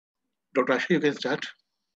Dr. Ashley, you can start.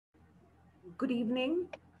 Good evening.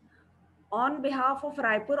 On behalf of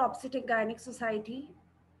Raipur Obstetric Gynec Society,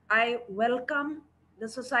 I welcome the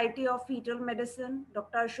Society of Fetal Medicine,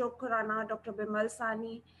 Dr. Ashok Khurana, Dr. Bimal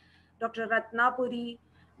Sani, Dr. Ratnapuri,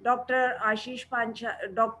 Dr. Ashish Pancha,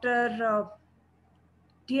 Dr.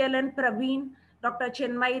 TLN Praveen, Dr.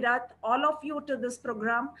 Chinmay Rath, all of you to this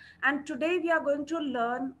program. And today we are going to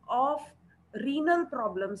learn of renal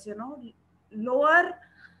problems, lower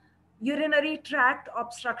urinary tract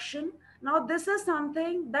obstruction. Now, this is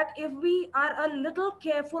something that if we are a little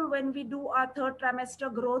careful when we do our third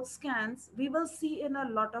trimester growth scans, we will see in a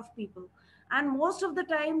lot of people. And most of the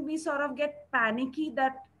time, we sort of get panicky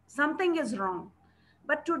that something is wrong.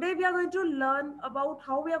 But today, we are going to learn about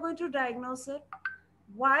how we are going to diagnose it,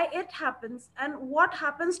 why it happens, and what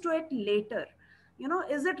happens to it later.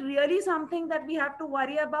 Is it really something that we have to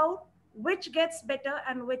worry about, which gets better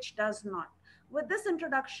and which does not? With this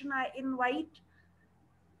introduction, I invite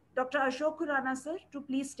Dr. Ashok Khurana sir to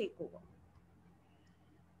please take over.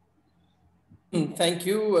 Thank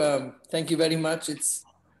you. Thank you very much. It's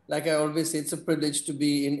like I always say, it's a privilege to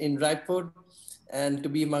be in Raipur and to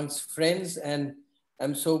be amongst friends. And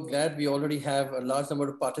I'm so glad we already have a large number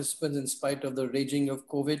of participants in spite of the raging of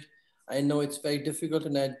COVID. I know it's very difficult,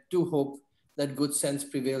 and I do hope that good sense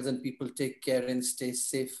prevails and people take care and stay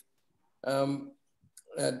safe.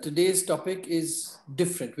 Today's topic is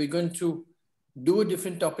different. We're going to do a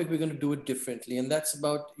different topic. We're going to do it differently, and that's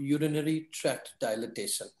about urinary tract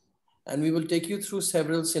dilatation. And we will take you through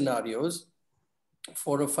several scenarios,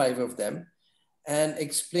 4 or 5 of them, and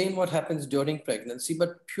explain what happens during pregnancy,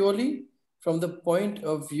 but purely from the point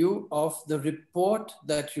of view of the report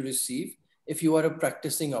that you receive if you are a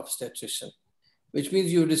practicing obstetrician, which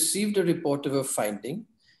means you received a report of a finding.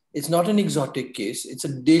 It's not an exotic case, it's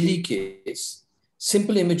a daily case.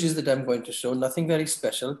 Simple images that I'm going to show, nothing very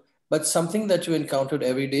special, but something that you encountered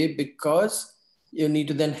every day because you need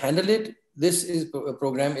to then handle it. This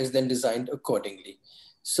program is then designed accordingly.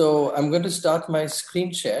 So I'm going to start my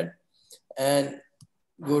screen share and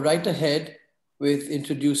go right ahead with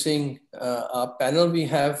introducing our panel. We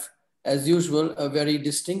have, as usual, a very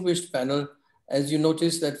distinguished panel. As you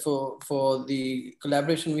notice that for the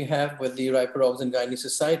collaboration we have with the Raipur Obs and Gynae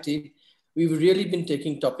Society, we've really been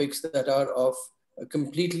taking topics that are of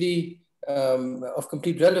complete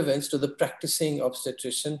relevance to the practicing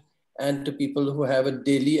obstetrician and to people who have a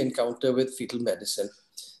daily encounter with fetal medicine.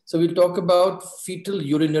 So we'll talk about fetal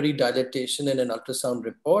urinary dilatation in an ultrasound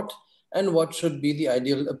report and what should be the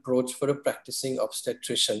ideal approach for a practicing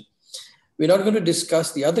obstetrician. We're not going to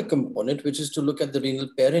discuss the other component, which is to look at the renal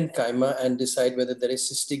parenchyma and decide whether there is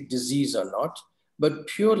cystic disease or not, but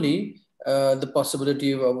purely the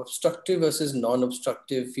possibility of obstructive versus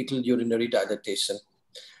non-obstructive fetal urinary dilatation.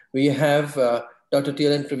 We have Dr.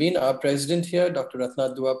 TLN Praveen, our president here, Dr.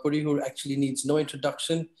 Ratna Duapuri, who actually needs no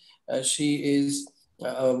introduction. She is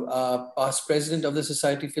past president of the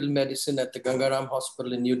Society of Fetal Medicine at the Gangaram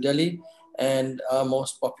Hospital in New Delhi, and our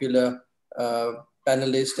most popular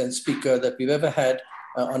panelist and speaker that we've ever had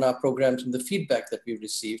on our programs and the feedback that we've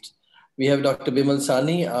received. We have Dr. Bimal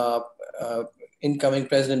Sani, our incoming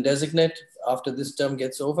president designate after this term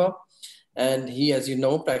gets over. And he, as you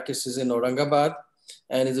know, practices in Aurangabad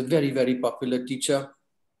and is a very, very popular teacher.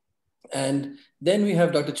 And then we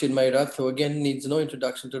have Dr. Chinmay Rath, who again needs no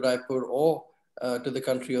introduction to Raipur or to the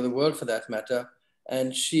country or the world for that matter.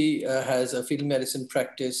 And she has a fetal medicine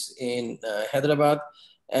practice in Hyderabad,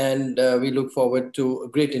 and we look forward to a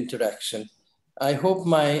great interaction. I hope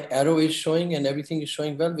my arrow is showing and everything is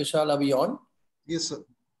showing well. Vishal, are we on? Yes, sir.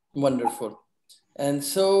 Wonderful. And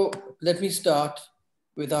so let me start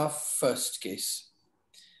with our first case.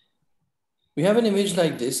 We have an image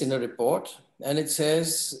like this in a report, and it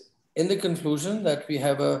says in the conclusion that we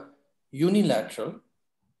have a unilateral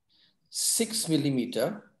 6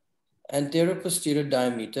 millimeter anteroposterior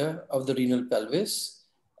diameter of the renal pelvis.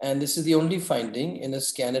 And this is the only finding in a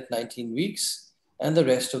scan at 19 weeks. And the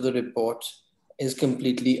rest of the report is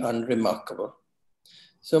completely unremarkable.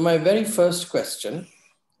 So my very first question,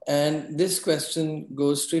 and this question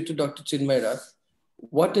goes straight to Dr. Chinmay Rath,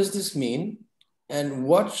 what does this mean? And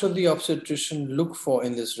what should the obstetrician look for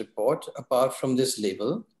in this report apart from this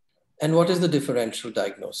label? And what is the differential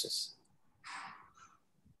diagnosis?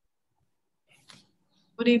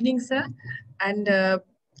 Good evening, sir. And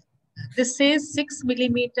this says 6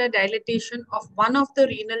 millimeter dilatation of one of the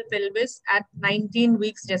renal pelvis at 19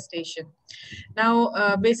 weeks gestation.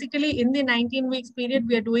 Now, basically, in the 19 weeks period,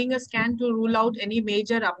 we are doing a scan to rule out any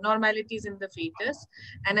major abnormalities in the fetus.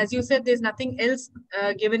 And as you said, there's nothing else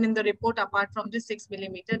given in the report apart from the 6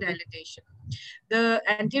 millimeter dilatation. The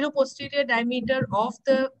anteroposterior diameter of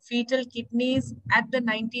the fetal kidneys at the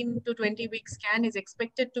 19 to 20 week scan is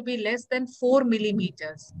expected to be less than 4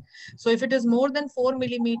 millimeters. So if it is more than 4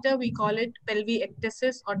 millimeter, we call it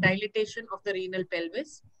pelviectasis or dilatation of the renal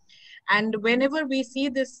pelvis. And whenever we see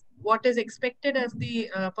this, what is expected as the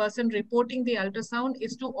person reporting the ultrasound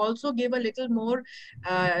is to also give a little more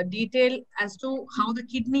detail as to how the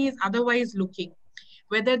kidney is otherwise looking,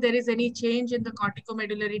 whether there is any change in the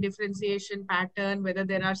corticomedullary differentiation pattern, whether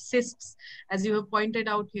there are cysts, as you have pointed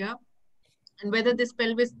out here, and whether this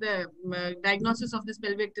pelvis, the diagnosis of this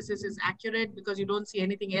pelviectasis is accurate because you don't see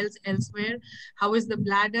anything else elsewhere. How is the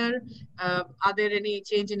bladder? Are there any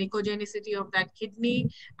change in echogenicity of that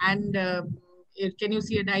kidney? And can you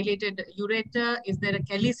see a dilated ureter? Is there a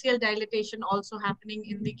calyceal dilatation also happening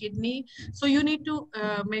in the kidney? So you need to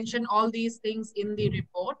mention all these things in the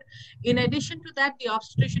report. In addition to that, the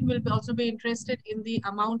obstetrician will also be interested in the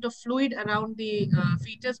amount of fluid around the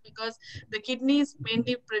fetus, because the kidneys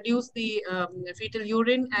mainly produce the fetal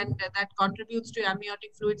urine, and that contributes to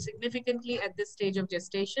amniotic fluid significantly at this stage of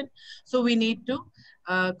gestation. So we need to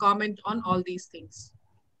comment on all these things.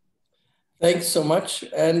 Thanks so much.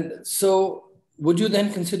 And so would you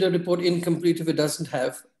then consider a report incomplete if it doesn't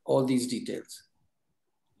have all these details?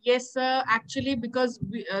 Yes, actually, because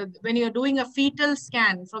when you're doing a fetal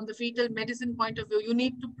scan from the fetal medicine point of view, you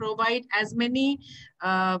need to provide as many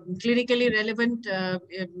clinically relevant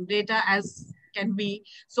data as can be.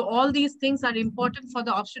 So all these things are important for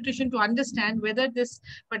the obstetrician to understand whether this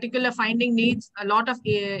particular finding needs a lot of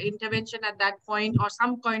intervention at that point, or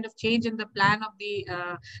some kind of change in the plan of the,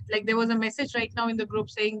 like there was a message right now in the group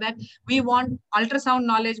saying that we want ultrasound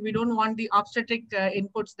knowledge, we don't want the obstetric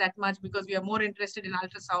inputs that much because we are more interested in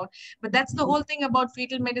ultrasound. But that's the whole thing about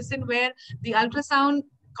fetal medicine, where the ultrasound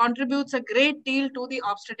contributes a great deal to the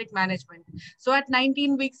obstetric management. So at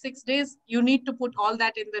 19 weeks, 6 days, you need to put all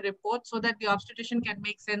that in the report so that the obstetrician can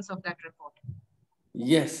make sense of that report.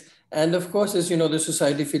 Yes. And of course, as you know, the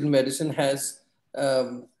Society of Fetal Medicine has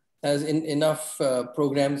enough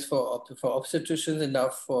programs for obstetricians,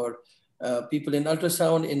 enough for people in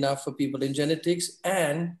ultrasound, enough for people in genetics,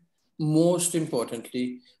 and most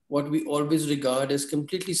importantly, what we always regard as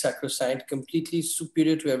completely sacrosanct, completely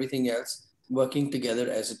superior to everything else, working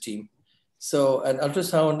together as a team. So an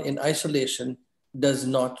ultrasound in isolation does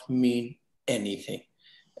not mean anything.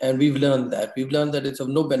 And we've learned that. We've learned that it's of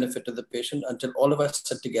no benefit to the patient until all of us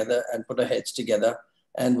sit together and put our heads together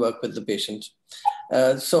and work with the patient.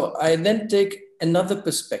 So I then take another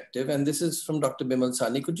perspective, and this is from Dr. Bimal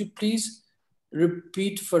Sani. Could you please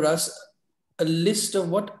repeat for us a list of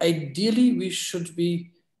what ideally we should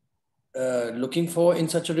be looking for in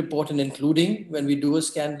such a report, and including when we do a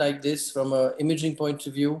scan like this from an imaging point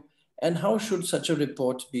of view, and how should such a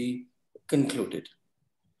report be concluded?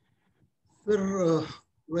 Sir,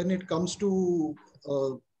 when it comes to,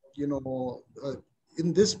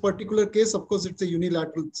 in this particular case, of course, it's a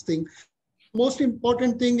unilateral thing. Most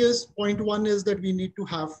important thing is, point one is that we need to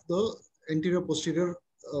have the anterior posterior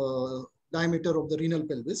diameter of the renal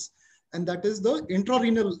pelvis, and that is the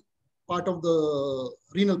intrarenal part of the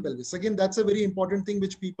renal pelvis. Again, that's a very important thing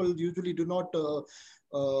which people usually do not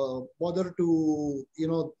bother to,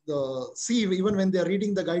 see. Even when they are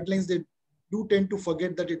reading the guidelines, they do tend to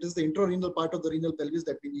forget that it is the intrarenal part of the renal pelvis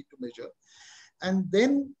that we need to measure. And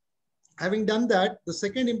then, having done that, the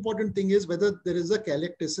second important thing is whether there is a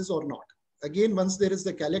calyctesis or not. Again, once there is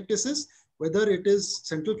the calyctesis, whether it is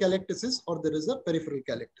central calyctesis or there is a peripheral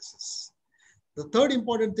calyctesis. The third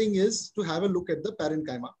important thing is to have a look at the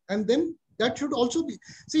parenchyma. And then that should also be,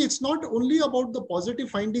 see, it's not only about the positive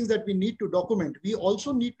findings that we need to document. We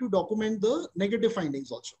also need to document the negative findings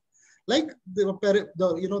also. Like the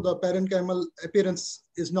parenchymal appearance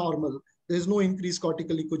is normal. There is no increased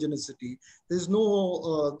cortical echogenicity.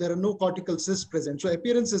 There are no cortical cysts present. So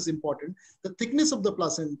appearance is important. The thickness of the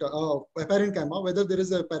placenta, parenchyma, whether there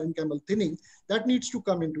is a parenchymal thinning, that needs to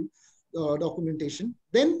come into documentation.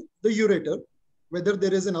 Then the ureter, whether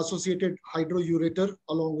there is an associated hydroureter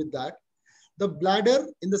along with that. The bladder,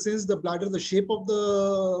 in the sense the shape of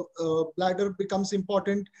the bladder becomes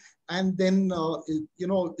important. And then,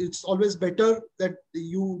 it's always better that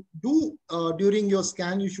you do, during your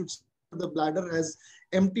scan, you should see the bladder has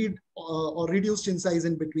emptied or reduced in size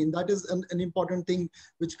in between. That is an important thing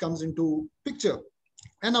which comes into picture.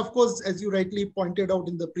 And of course, as you rightly pointed out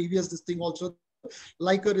in the previous, this thing also,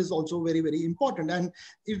 liquor is also very, very important. And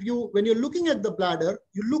when you're looking at the bladder,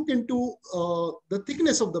 you look into the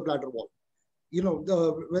thickness of the bladder wall.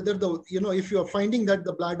 whether if you are finding that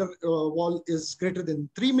the bladder wall is greater than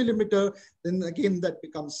 3 millimeter, then again that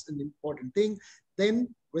becomes an important thing.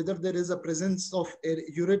 Then whether there is a presence of a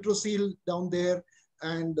ureterocele down there,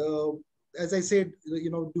 and as I said,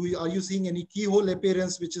 are you seeing any keyhole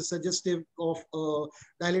appearance which is suggestive of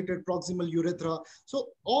dilated proximal urethra? So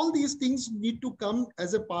all these things need to come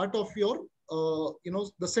as a part of your,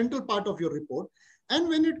 the central part of your report. And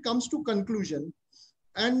when it comes to conclusion,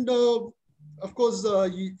 and of course,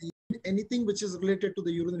 anything which is related to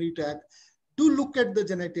the urinary tract, do look at the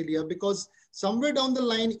genitalia, because somewhere down the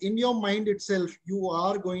line in your mind itself, you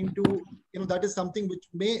are going to, that is something which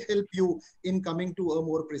may help you in coming to a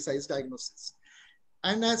more precise diagnosis.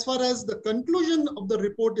 And as far as the conclusion of the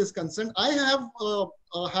report is concerned, I have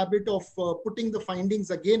a habit of putting the findings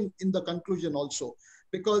again in the conclusion also,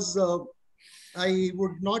 because I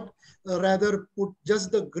would not rather put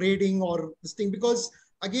just the grading or this thing, because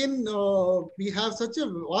again, we have such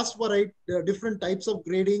a vast variety, different types of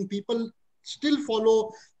grading. People still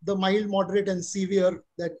follow the mild, moderate, and severe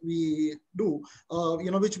that we do,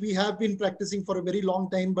 which we have been practicing for a very long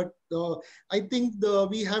time. But I think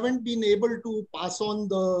we haven't been able to pass on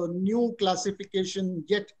the new classification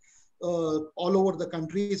yet all over the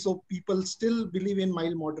country. So people still believe in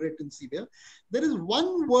mild, moderate, and severe. There is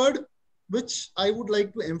one word which I would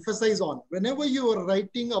like to emphasize on whenever you are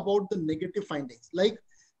writing about the negative findings, like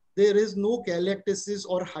there is no caliactasis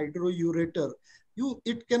or hydroureter.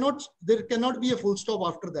 There cannot be a full stop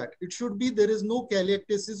after that. It should be there is no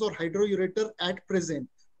caliactasis or hydroureter at present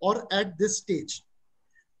or at this stage.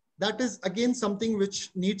 That is again something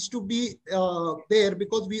which needs to be there,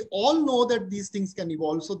 because we all know that these things can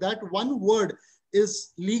evolve. So that one word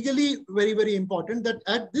is legally very, very important, that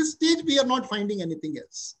at this stage we are not finding anything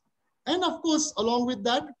else. And of course, along with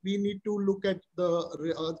that, we need to look at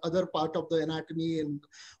the other part of the anatomy, and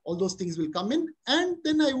all those things will come in. And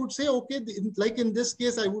then I would say, okay, like in this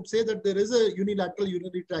case, I would say that there is a unilateral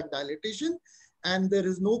urinary tract dilatation, and there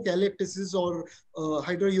is no caliactasis or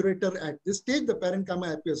hydroureter at this stage. The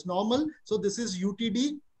parenchyma appears normal. So this is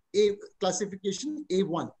UTD A classification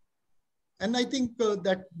A1. And I think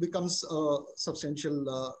that becomes a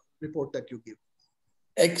substantial report that you give.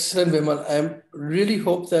 Excellent, Vimal. I really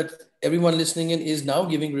hope that everyone listening in is now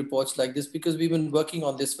giving reports like this, because we've been working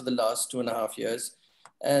on this for the last 2.5 years.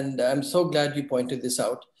 And I'm so glad you pointed this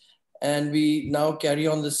out. And we now carry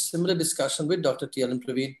on this similar discussion with Dr. TL and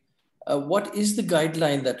Praveen. What is the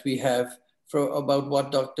guideline that we have about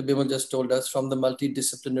what Dr. Bimal just told us from the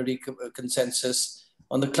multidisciplinary consensus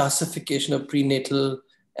on the classification of prenatal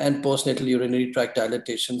and postnatal urinary tract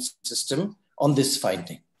dilatation system on this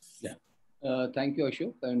finding? Thank you,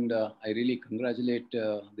 Ashok, and I really congratulate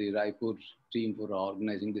the Raipur team for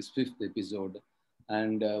organizing this 5th episode.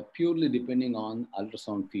 And purely depending on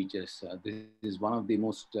ultrasound features, this is one of the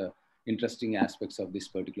most interesting aspects of this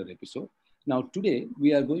particular episode. Now, today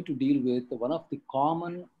we are going to deal with one of the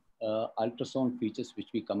common ultrasound features which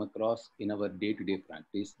we come across in our day-to-day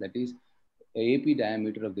practice, that is AP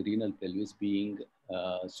diameter of the renal pelvis being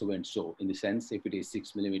so and so, in the sense if it is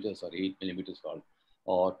 6 millimeters or 8 millimeters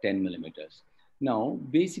or 10 millimeters. Now,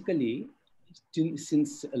 basically,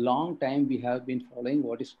 since a long time, we have been following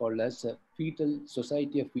what is called as a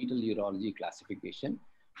Society of Fetal Urology classification,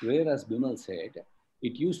 where, as Bimal said,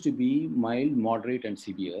 it used to be mild, moderate, and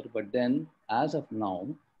severe. But then, as of now,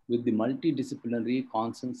 with the multidisciplinary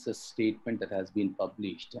consensus statement that has been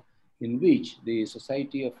published, in which the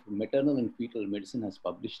Society of Maternal and Fetal Medicine has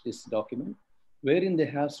published this document, wherein they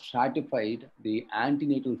have stratified the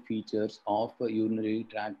antenatal features of urinary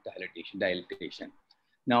tract dilatation.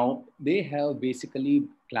 Now, they have basically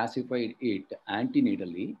classified it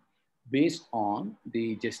antenatally based on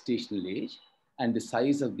the gestational age and the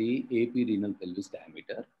size of the AP renal pelvis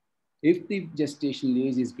diameter. If the gestational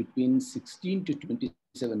age is between 16 to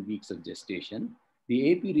 27 weeks of gestation,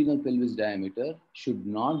 the AP renal pelvis diameter should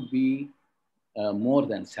not be more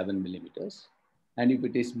than 7 millimeters. And if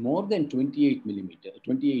it is more than 28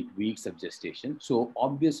 weeks of gestation, so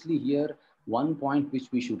obviously here, one point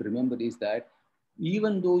which we should remember is that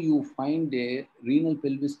even though you find a renal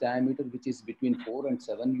pelvis diameter which is between 4 and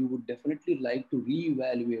 7, you would definitely like to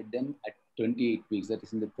reevaluate them at 28 weeks, that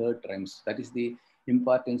is in the 3rd trimester. That is the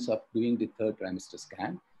importance of doing the 3rd trimester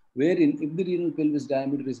scan, wherein if the renal pelvis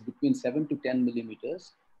diameter is between 7 to 10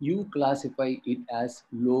 millimeters, you classify it as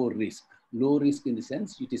low risk. Low risk in the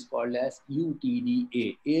sense it is called as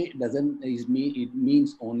UTDA. It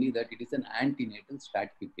means only that it is an antenatal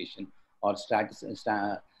stratification or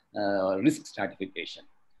risk stratification.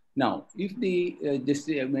 Now, if the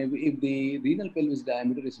renal pelvis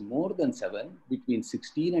diameter is more than 7, between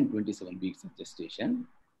 16 and 27 weeks of gestation,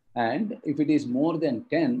 And if it is more than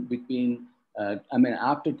 10 between, I mean,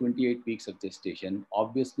 after 28 weeks of gestation,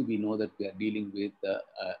 obviously we know that we are dealing with a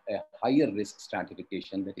higher risk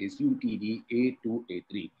stratification, that is UTD A2,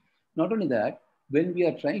 A3. Not only that, when we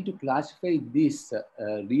are trying to classify this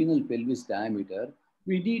renal pelvis diameter,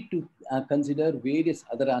 we need to consider various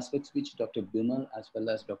other aspects which Dr. Bimal as well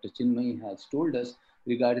as Dr. Chinmay has told us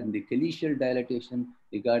regarding the calyceal dilatation,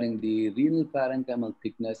 regarding the renal parenchymal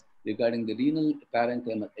thickness, regarding the renal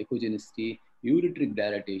parenchymal echogenicity, ureteric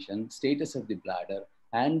dilatation, status of the bladder,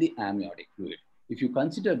 and the amniotic fluid. If you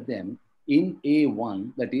consider them in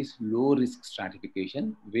A1, that is low risk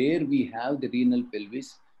stratification, where we have the renal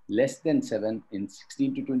pelvis less than 7 in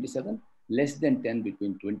 16 to 27, less than 10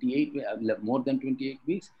 between 28, more than 28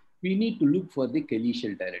 weeks, we need to look for the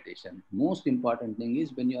calyceal dilatation. Most important thing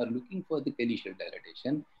is when you are looking for the calyceal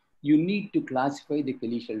dilatation, you need to classify the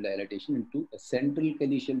calyceal dilatation into a central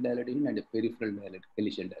calyceal dilatation and a peripheral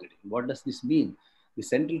calyceal dilatation. What does this mean? The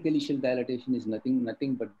central calyceal dilatation is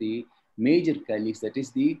nothing but the major calyx, that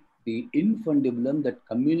is the infundibulum that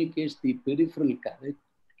communicates the peripheral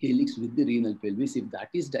calyx with the renal pelvis. If that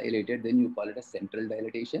is dilated, then you call it a central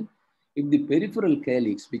dilatation. If the peripheral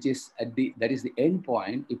calyx, which is that is the end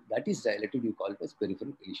point, if that is dilated, you call it as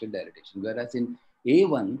peripheral calyceal dilatation. Whereas in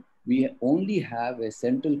A1, we only have a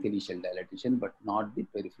central calyceal dilatation, but not the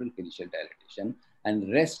peripheral calyceal dilatation.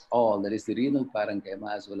 And rest all, that is the renal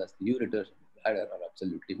parenchyma as well as the ureter bladder, are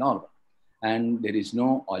absolutely normal. And there is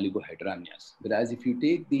no oligohydramnias. Whereas if you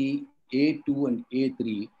take the A2 and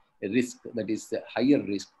A3 risk, that is higher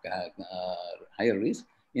risk,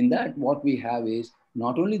 in that what we have is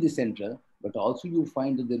not only the central, but also you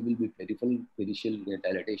find that there will be peripheral calyceal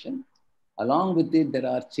dilatation. Along with it, there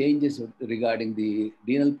are changes regarding the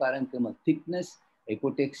renal parenchymal thickness,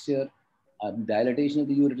 ecotexture, dilatation of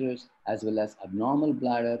the ureters, as well as abnormal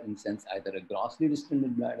bladder, in sense either a grossly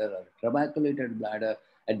distended bladder or a trabeculated bladder,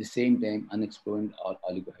 at the same time unexplained or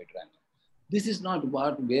oligohydramnia. This is not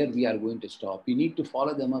where we are going to stop. We need to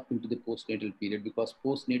follow them up into the postnatal period, because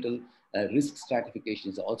postnatal risk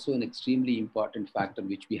stratification is also an extremely important factor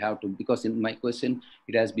which we have to, because in my question,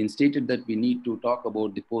 it has been stated that we need to talk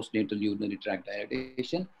about the postnatal urinary tract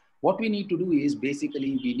dilatation. What we need to do is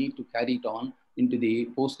basically we need to carry it on into the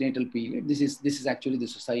postnatal period. This is actually the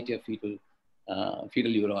Society of Fetal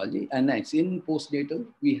Urology. And next, in postnatal,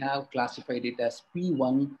 we have classified it as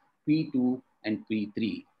P1, P2, and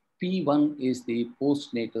P3. P1 is the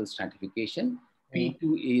postnatal stratification.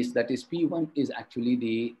 P2 is, that is, P1 is actually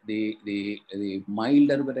the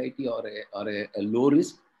milder variety or a low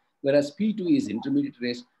risk, whereas P2 is intermediate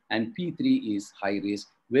risk and P3 is high risk,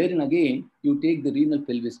 wherein again, you take the renal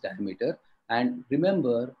pelvis diameter, and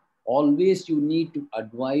remember, always you need to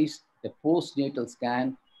advise a postnatal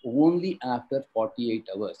scan only after 48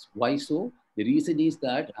 hours. Why so? The reason is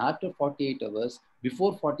that after 48 hours,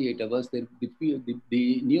 before 48 hours, the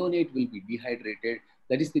neonate will be dehydrated.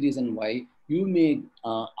 That is the reason why you may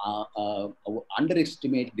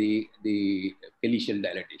underestimate the calyceal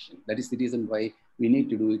dilatation. That is the reason why we need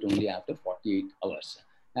to do it only after 48 hours.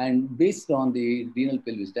 And based on the renal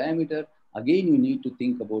pelvis diameter, again, you need to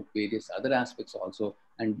think about various other aspects also.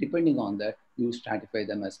 And depending on that, you stratify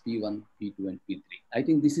them as P1, P2, and P3. I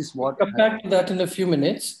think this is what... I'll come back to that in a few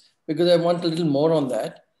minutes, because I want a little more on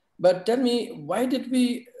that. But tell me, why did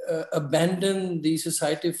we abandon the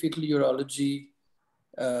Society of Fetal Urology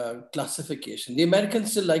classification? The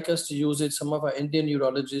Americans still like us to use it. Some of our Indian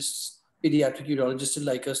urologists, pediatric urologists still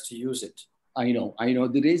like us to use it. I know.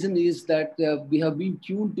 The reason is that we have been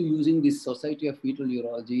tuned to using this Society of Fetal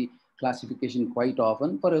Urology classification quite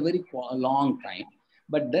often for a very long time.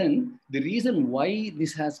 But then the reason why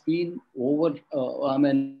this has been over,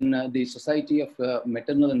 the Society of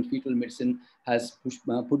Maternal and Fetal Medicine has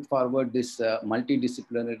put forward this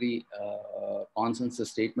multidisciplinary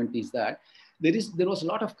consensus statement is that there was a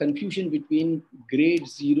lot of confusion between grade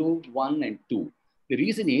 0, 1, and 2. The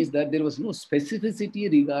reason is that there was no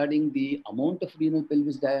specificity regarding the amount of renal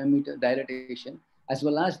pelvis diameter dilatation, as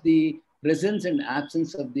well as the presence and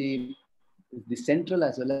absence of the central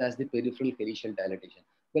as well as the peripheral calyceal dilatation.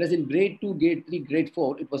 Whereas in grade 2, grade 3, grade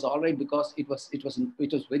 4, it was all right because it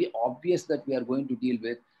was very obvious that we are going to deal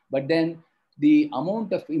with. But then the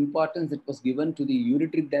amount of importance that was given to the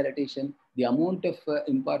ureteric dilatation, the amount of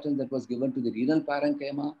importance that was given to the renal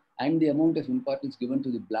parenchyma, and the amount of importance given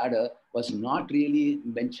to the bladder was not really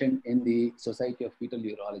mentioned in the Society of Fetal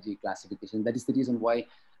Urology classification. That is the reason why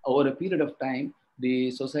over a period of time,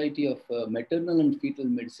 the Society of Maternal and Fetal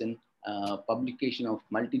Medicine publication of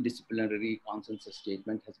multidisciplinary consensus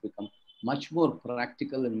statement has become much more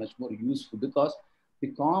practical and much more useful, because The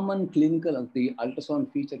common clinical, the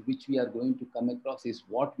ultrasound feature which we are going to come across is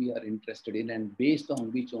what we are interested in, and based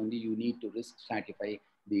on which only you need to risk stratify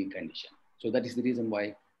the condition. So that is the reason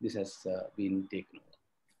why this has been taken over.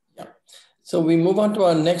 Yeah. So we move on to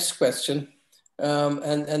our next question.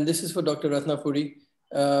 And this is for Dr. Ratnapuri.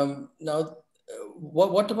 Now,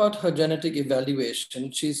 what about her genetic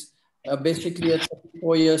evaluation? She's basically a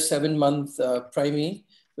 34-year, 7-month primee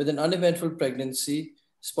with an uneventful pregnancy,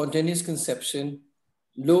 spontaneous conception,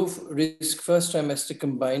 low risk first trimester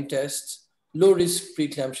combined tests, low risk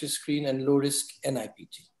preeclampsia screen, and low risk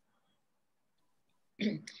NIPT.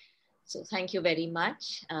 So thank you very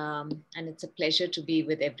much. And it's a pleasure to be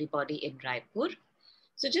with everybody in Raipur.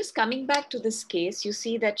 So just coming back to this case, you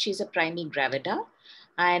see that she's a primea gravida,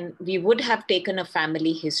 and we would have taken a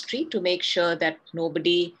family history to make sure that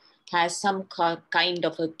nobody has some kind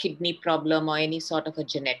of a kidney problem or any sort of a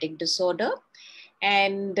genetic disorder.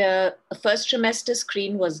 And a first trimester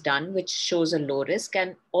screen was done, which shows a low risk,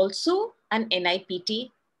 and also an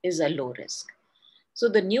NIPT is a low risk. So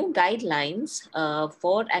the new guidelines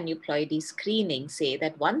for aneuploidy screening say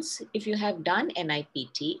that once if you have done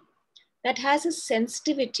NIPT, that has a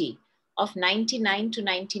sensitivity of 99 to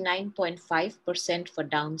 99.5% for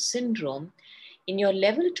Down syndrome, in your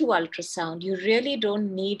level 2 ultrasound, you really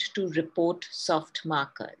don't need to report soft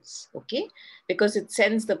markers, okay? Because it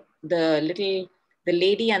sends the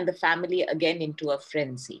lady and the family again into a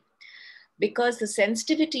frenzy. Because the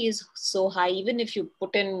sensitivity is so high, even if you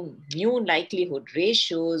put in new likelihood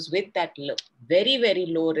ratios with that very, very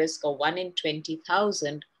low risk of 1 in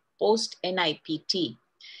 20,000 post NIPT,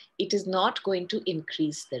 it is not going to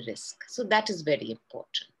increase the risk. So that is very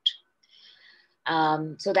important.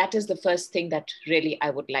 So that is the first thing that really I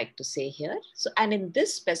would like to say here. So, and in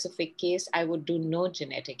this specific case, I would do no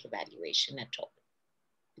genetic evaluation at all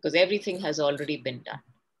because everything has already been done.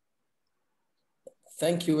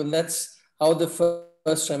 Thank you. And that's how the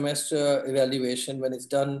first trimester evaluation, when it's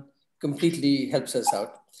done, completely helps us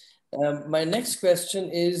out. My next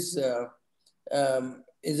question is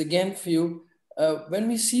again for you. When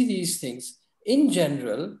we see these things, in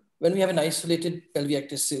general, when we have an isolated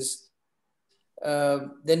pelviectasis,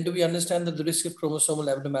 then do we understand that the risk of chromosomal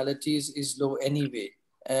abnormalities is low anyway?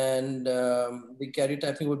 And the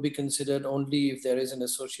karyotyping would be considered only if there is an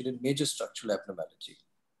associated major structural abnormality.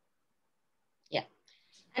 Yeah.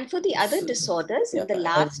 And for the other disorders in the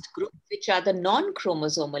last group, which are the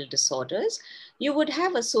non-chromosomal disorders, you would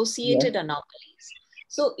have associated anomalies.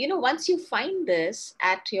 So, you know, once you find this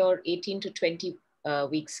at your 18 to 20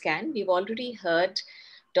 week scan, we've already heard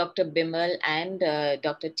Dr. Bimal and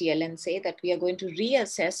Dr. TLN say that we are going to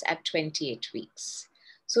reassess at 28 weeks.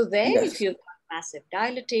 So there, if you've got massive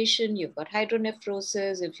dilatation, you've got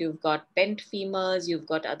hydronephrosis, if you've got bent femurs, you've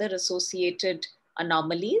got other associated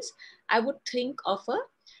anomalies, I would think of a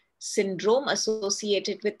syndrome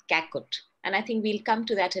associated with CACUT. And I think we'll come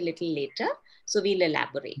to that a little later. So we'll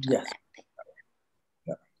elaborate on that.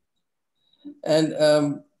 And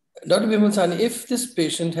Dr. Bimal, if this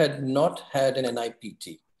patient had not had an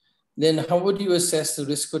NIPT, then how would you assess the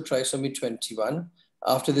risk for trisomy 21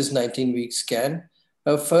 after this 19-week scan?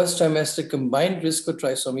 Her first trimester combined risk for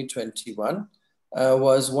trisomy 21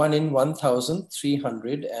 was 1 in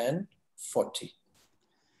 1,340.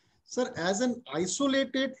 Sir, as an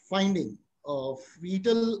isolated finding of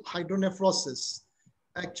fetal hydronephrosis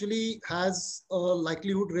actually has a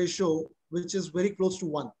likelihood ratio which is very close to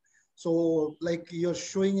 1. So like you're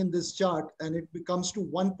showing in this chart, and it becomes to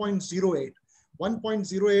 1.08.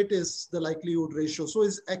 1.08 is the likelihood ratio. So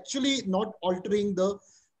it's actually not altering the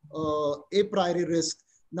a priori risk.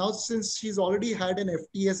 Now, since she's already had an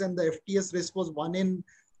FTS and the FTS risk was 1 in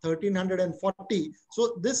 1,340,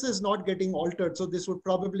 so this is not getting altered. So this would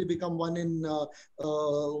probably become 1 in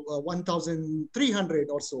 1,300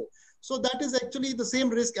 or so. So that is actually the same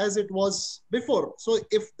risk as it was before. So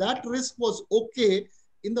if that risk was okay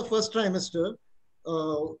in the first trimester,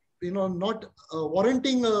 not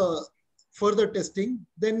warranting further testing,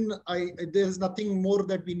 then there's nothing more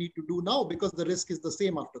that we need to do now because the risk is the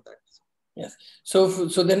same after that. Yes. So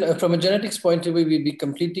then from a genetics point of view, we'd be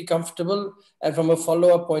completely comfortable. And from a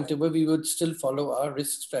follow-up point of view, we would still follow our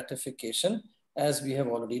risk stratification as we have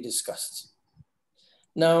already discussed.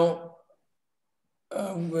 Now,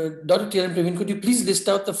 Dr. T.L. Praveen, could you please list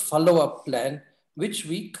out the follow-up plan, which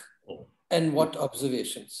week and what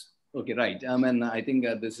observations? Okay, right. I think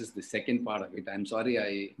this is the second part of it. I'm sorry.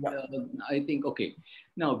 I think, okay.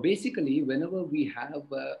 Now, basically, whenever we have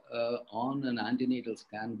on an antenatal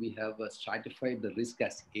scan, we have stratified the risk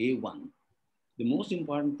as A1. The most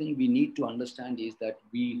important thing we need to understand is that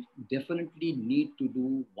we definitely need to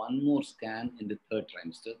do one more scan in the third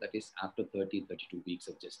trimester, that is after 30, 32 weeks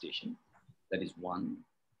of gestation. That is one.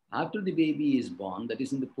 After the baby is born, that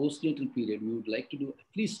is in the postnatal period, we would like to do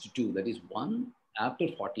at least two. That is one after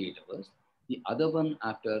 48 hours, the other one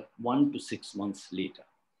after 1 to 6 months later.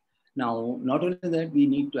 Now, not only that, we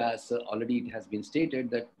need to, as already it has been stated,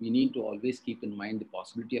 that we need to always keep in mind the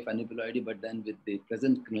possibility of aneuploidy, but then with the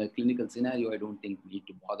present clinical scenario, I don't think we need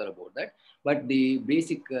to bother about that. But the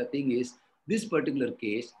basic thing is, this particular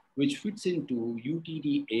case, which fits into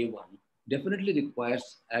UTD A1, definitely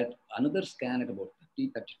requires another scan at about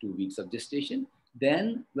 30, 32 weeks of gestation.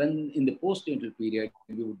 Then when in the postnatal period,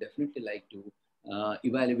 we would definitely like to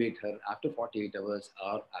evaluate her after 48 hours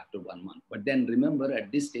or after 1 month. But then remember,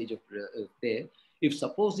 at this stage of care, if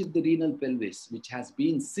the renal pelvis, which has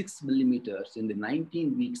been 6 millimeters in the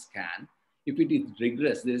 19-week scan, if it is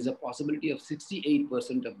regress, there is a possibility of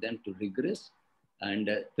 68% of them to regress and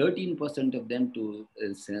 13% of them to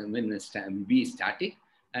be static,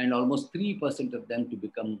 and almost 3% of them to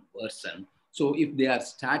become worsen. So if they are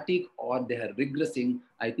static or they are regressing,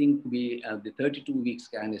 I think the 32-week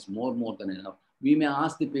scan is more than enough. We may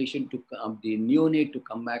ask the patient to the neonate to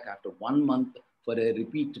come back after 1 month for a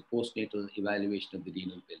repeat postnatal evaluation of the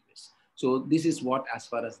renal pelvis. So this is what as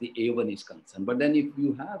far as the A1 is concerned. But then if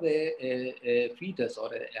you have a fetus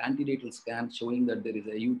or an antenatal scan showing that there is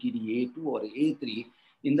a UTD A2 or A3,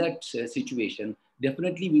 in that situation,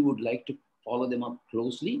 definitely we would like to follow them up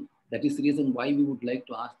closely. That is the reason why we would like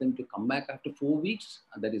to ask them to come back after 4 weeks.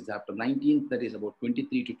 That is after 19th, that is about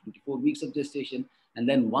 23 to 24 weeks of gestation. And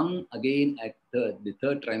then one again at the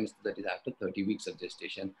third trimester, that is after 30 weeks of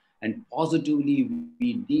gestation. And positively,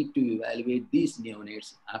 we need to evaluate these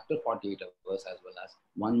neonates after 48 hours as well as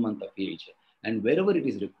 1 month of age. And wherever it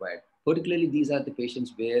is required, particularly these are the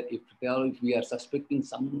patients where if we are suspecting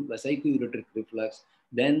some vesicoureteric reflux,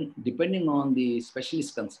 then depending on the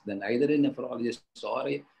specialist concern, either a nephrologist or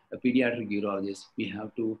a pediatric urologist, we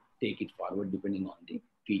have to take it forward depending on the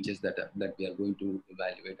features that we are going to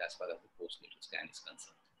evaluate as far as the postnatal scan is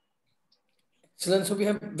concerned. Excellent. So we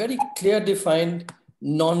have very clear defined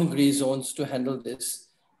non-gray zones to handle this.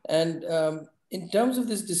 And in terms of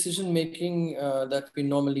this decision making that we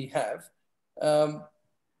normally have,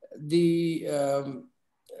 the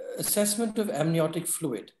assessment of amniotic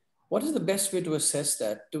fluid, what is the best way to assess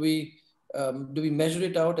that? Do we measure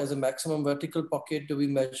it out as a maximum vertical pocket? Do we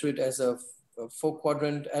measure it as a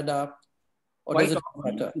 4-quadrant ADAP? Or does it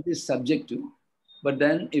matter? It is subjective. But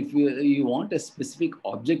then if you want a specific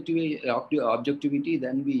objectivity,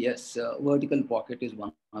 then yes, vertical pocket is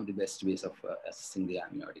one of the best ways of assessing the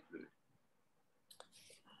amniotic fluid.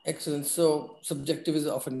 Excellent. So subjective is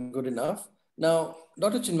often good enough. Now,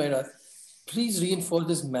 Dr. Chinmayarath, please reinforce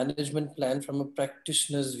this management plan from a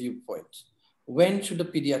practitioner's viewpoint. When should a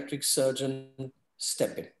pediatric surgeon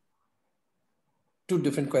step in? 2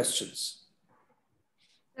 different questions.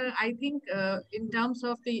 I think in terms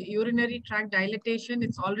of the urinary tract dilatation,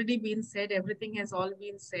 it's already been said, everything has all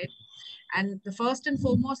been said. And the first and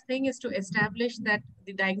foremost thing is to establish that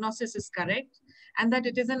the diagnosis is correct and that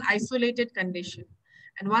it is an isolated condition.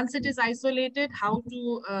 And once it is isolated, how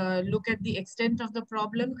to look at the extent of the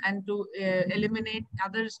problem and to eliminate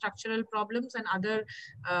other structural problems and other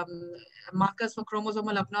markers for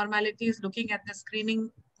chromosomal abnormalities, looking at the screening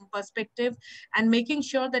perspective and making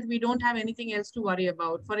sure that we don't have anything else to worry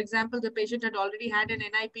about. For example, the patient had already had an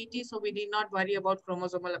NIPT, so we did not worry about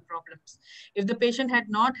chromosomal problems. If the patient had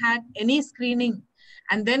not had any screening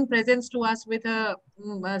and then presents to us with a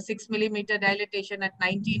 6 millimeter dilatation at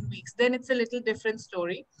 19 weeks, then it's a little different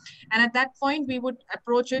story. And at that point, we would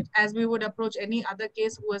approach it as we would approach any other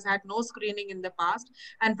case who has had no screening in the past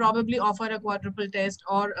and probably offer a quadruple test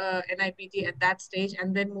or NIPT at that stage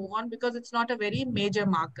and then move on, because it's not a very major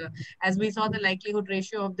marker. As we saw, the likelihood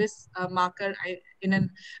ratio of this marker in an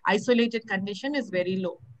isolated condition is very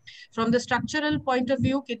low. From the structural point of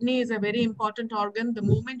view, kidney is a very important organ. The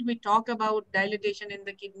moment we talk about dilatation in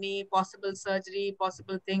the kidney, possible surgery,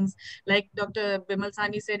 possible things, like Dr. Bimal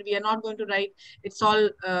Sani said, we are not going to write, it's all,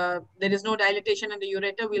 there is no dilatation in the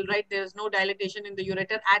ureter. We'll write there is no dilatation in the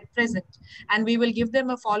ureter at present. And we will give them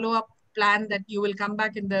a follow-up plan that you will come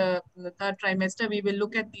back in the 3rd trimester. We will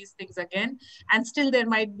look at these things again. And still there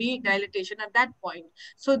might be dilatation at that point.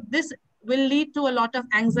 So this will lead to a lot of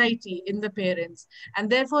anxiety in the parents. And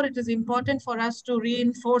therefore, it is important for us to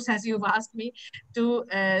reinforce, as you've asked me, to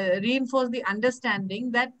reinforce the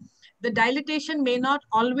understanding that the dilatation may not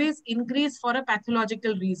always increase for a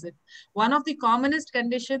pathological reason. One of the commonest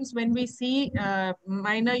conditions when we see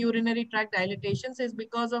minor urinary tract dilatations is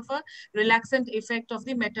because of a relaxant effect of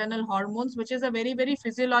the maternal hormones, which is a very, very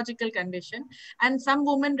physiological condition. And some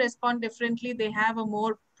women respond differently. They have a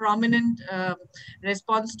more prominent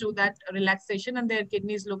response to that relaxation, and their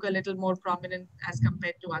kidneys look a little more prominent as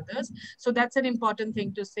compared to others. So that's an important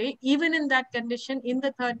thing to say. Even in that condition, in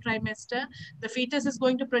the third trimester, the fetus is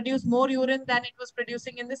going to produce more urine than it was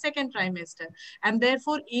producing in the second trimester. And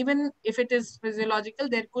therefore, even if it is physiological,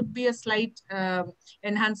 there could be a slight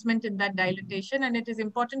enhancement in that dilatation. And it is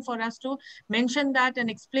important for us to mention that and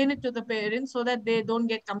explain it to the parents so that they don't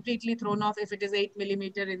get completely thrown off if it is 8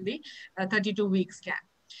 millimeter in the 32-week scan.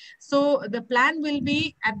 So the plan will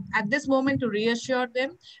be at this moment to reassure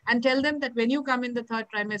them and tell them that when you come in the third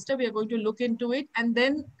trimester, we are going to look into it and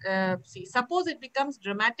then see. Suppose it becomes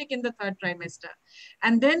dramatic in the third trimester,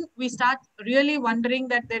 and then we start really wondering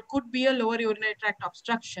that there could be a lower urinary tract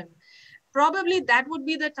obstruction. Probably that would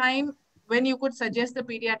be the time when you could suggest the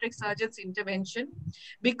pediatric surgeon's intervention,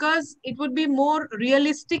 because it would be more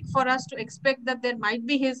realistic for us to expect that there might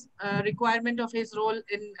be his requirement of his role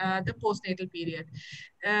in the postnatal period.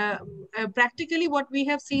 Practically what we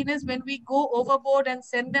have seen is when we go overboard and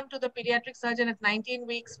send them to the pediatric surgeon at 19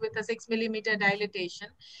 weeks with a 6 millimeter dilatation,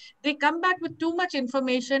 they come back with too much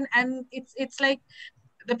information, and it's like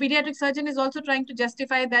the pediatric surgeon is also trying to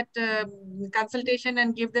justify that consultation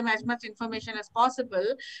and give them as much information as possible,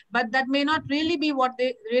 but that may not really be what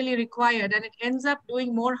they really required, and it ends up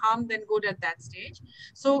doing more harm than good at that stage.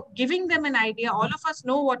 So giving them an idea, all of us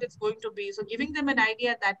know what it's going to be, so giving them an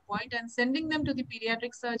idea at that point and sending them to the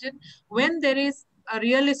pediatric surgeon when there is a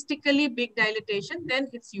realistically big dilatation, then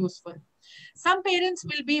it's useful. Some parents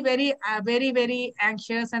will be very, very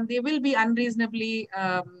anxious, and they will be unreasonably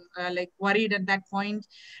like worried at that point.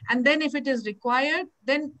 And then if it is required,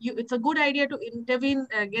 then it's a good idea to intervene,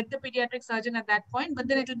 get the pediatric surgeon at that point. But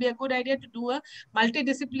then it will be a good idea to do a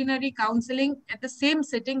multidisciplinary counseling at the same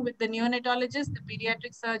sitting with the neonatologist, the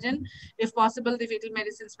pediatric surgeon, if possible, the fetal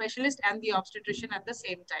medicine specialist, and the obstetrician at the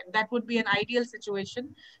same time. That would be an ideal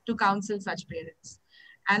situation to counsel such parents.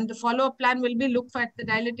 And the follow-up plan will be look at the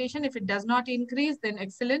dilatation. If it does not increase, then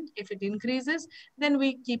excellent. If it increases, then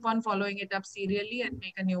we keep on following it up serially and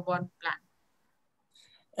make a newborn plan.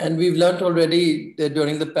 And we've learned already that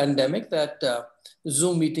during the pandemic that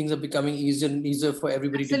Zoom meetings are becoming easier and easier for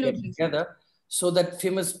everybody to get together. So that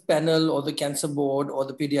famous panel or the cancer board or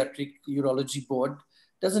the pediatric urology board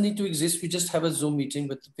doesn't need to exist. We just have a Zoom meeting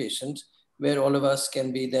with the patient where all of us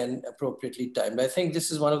can be then appropriately timed. I think this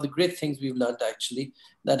is one of the great things we've learned actually,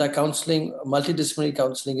 that our counseling, multidisciplinary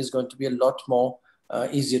counseling is going to be a lot more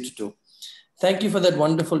easier to do. Thank you for that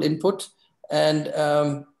wonderful input. And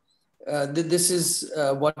this is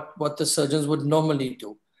what the surgeons would normally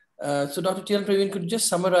do. So Dr. T.L. Praveen, could you just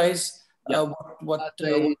summarize what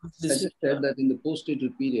I suggested that in the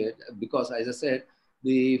postnatal period, because as I said,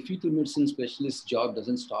 the fetal medicine specialist job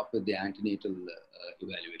doesn't stop with the antenatal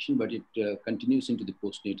evaluation, but it continues into the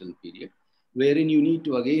postnatal period, wherein you need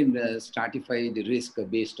to again stratify the risk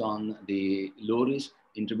based on the low risk,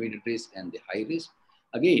 intermediate risk, and the high risk.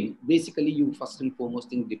 Again, basically, you first and foremost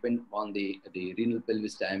thing depend on the renal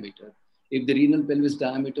pelvis diameter. If the renal pelvis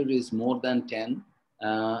diameter is more than 10,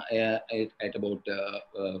 at about,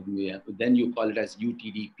 then you call it as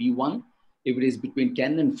UTD-P1. If it is between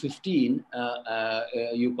 10 and 15,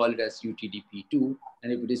 you call it as UTD-P2.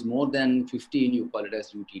 And if it is more than 15, you call it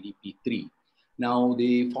as UTD-P3. Now,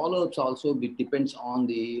 the follow-ups also depends on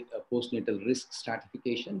the postnatal risk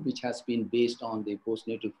stratification, which has been based on the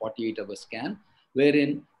postnatal 48-hour scan,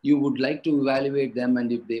 wherein you would like to evaluate them.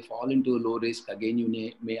 And if they fall into a low risk, again, you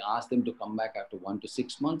may ask them to come back after 1 to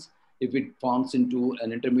 6 months. If it falls into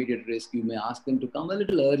an intermediate risk, you may ask them to come a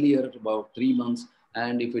little earlier, about 3 months.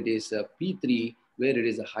 And if it is a P3, where it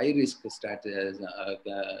is a high risk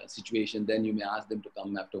situation, then you may ask them to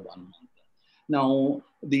come after 1 month. Now,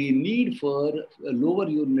 the need for lower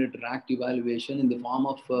urinary tract evaluation in the form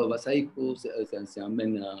of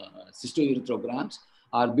cystourethograms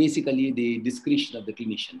are basically the discretion of the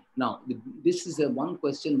clinician. Now, this is one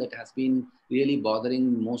question that has been really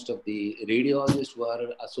bothering most of the radiologists who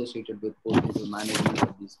are associated with postnatal management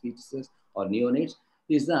of these fetuses or neonates,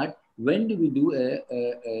 is that when do we do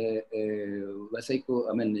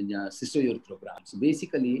cystourethograms?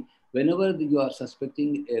 Basically, whenever you are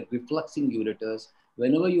suspecting a refluxing ureter,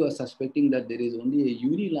 whenever you are suspecting that there is only a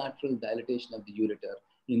unilateral dilatation of the ureter,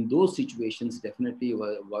 in those situations, definitely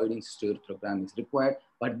avoiding cystouretrogram is required.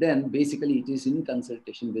 But then basically it is in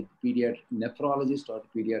consultation with the pediatric nephrologist or the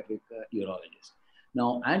pediatric urologist.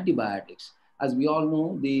 Now, antibiotics. As we all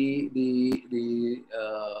know, the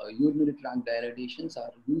urinary tract dilatations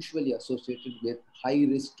are usually associated with high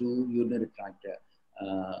risk to urinary tract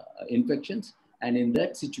infections. And in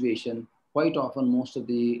that situation, quite often most of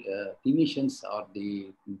the clinicians or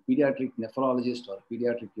the pediatric nephrologist or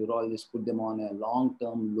pediatric urologist put them on a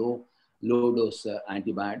long-term low dose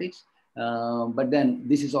antibiotics. But then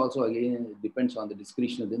this is also, again, depends on the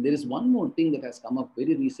discretion. Then there is one more thing that has come up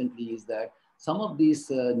very recently, is that some of these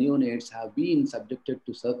neonates have been subjected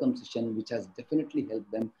to circumcision, which has definitely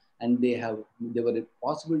helped them. And it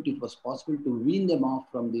was possible to wean them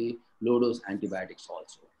off from the low dose antibiotics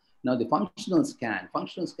also. Now the functional scan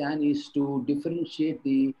is to differentiate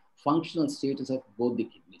the functional status of both the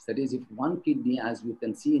kidneys. That is, if one kidney, as we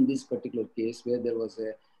can see in this particular case, where there was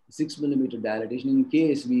a 6 millimeter dilatation, in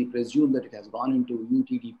case we presume that it has gone into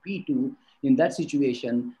UTD-P2, in that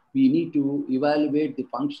situation, we need to evaluate the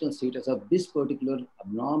functional status of this particular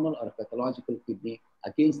abnormal or pathological kidney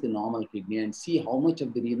against the normal kidney and see how much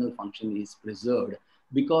of the renal function is preserved,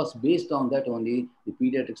 because based on that only, the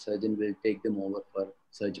pediatric surgeon will take them over for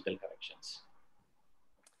surgical corrections.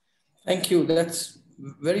 Thank you. That's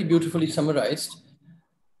very beautifully summarized.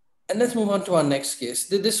 And let's move on to our next case.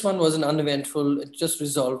 This one was an uneventful, it just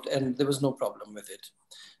resolved and there was no problem with it.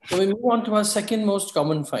 So we move on to our second most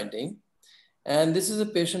common finding. And this is a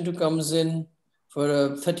patient who comes in for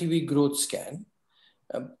a 30-week growth scan,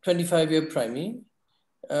 25-year primary.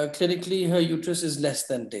 Clinically, her uterus is less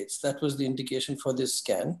than dates. That was the indication for this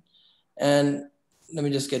scan. And let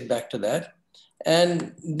me just get back to that.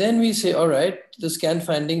 And then we say, all right, the scan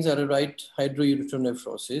findings are a right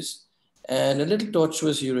hydroureteronephrosis and a little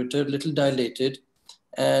tortuous ureter, little dilated,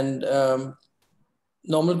 and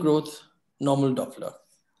normal growth, normal Doppler.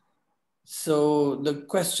 So the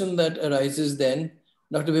question that arises then,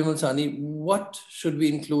 Dr. Bimal Sani, what should we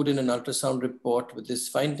include in an ultrasound report with this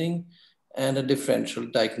finding and a differential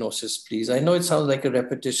diagnosis, please? I know it sounds like a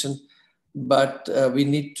repetition, but we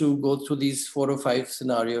need to go through these 4 or 5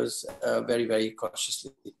 scenarios very, very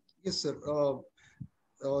cautiously. Yes, sir.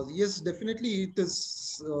 Yes, definitely it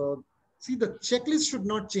is. See, the checklist should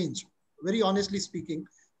not change. Very honestly speaking,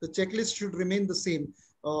 the checklist should remain the same.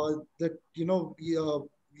 That,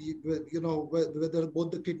 whether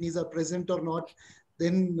both the kidneys are present or not,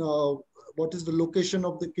 then what is the location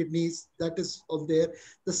of the kidneys, that is on there.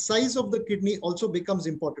 The size of the kidney also becomes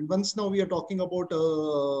important. Once now we are talking about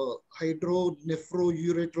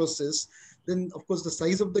hydronephroureterosis, then of course the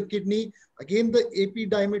size of the kidney, again the AP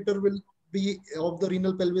diameter will be of the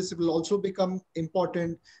renal pelvis will also become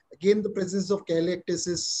important. Again, the presence of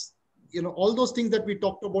calyectasis, all those things that we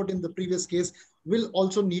talked about in the previous case will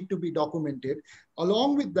also need to be documented.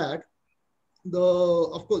 Along with that,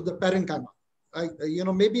 of course, the parenchyma.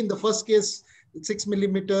 Maybe in the first case, 6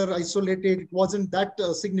 millimeter isolated, it wasn't that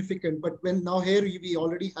significant, but when now here we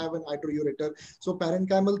already have an hydroureter. So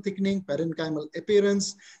parenchymal thickening, parenchymal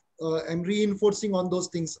appearance, I'm reinforcing on those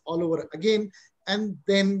things all over again, and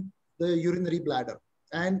then the urinary bladder.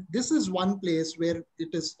 And this is one place where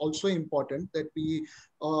it is also important that we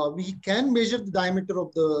can measure the diameter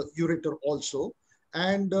of the ureter also,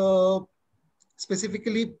 and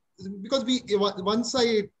specifically because once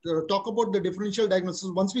I talk about the differential diagnosis,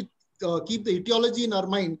 once we keep the etiology in our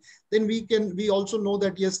mind, then we also know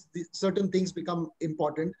that yes, certain things become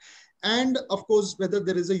important, and of course whether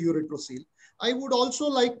there is a ureterocele. I would also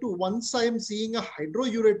like to, once I am seeing a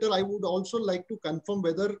hydroureter, I would also like to confirm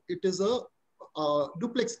whether it is a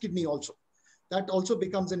duplex kidney also. That also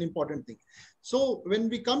becomes an important thing. So when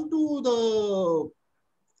we come to the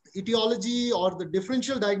etiology or the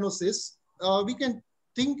differential diagnosis, we can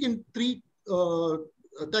think in 3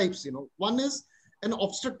 types. One is an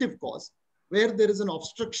obstructive cause, where there is an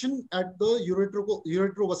obstruction at the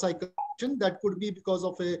uretrovesical junction. That could be because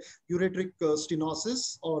of a ureteric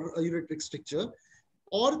stenosis or a ureteric stricture.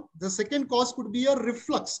 Or the second cause could be a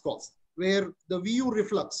reflux cause, where the VU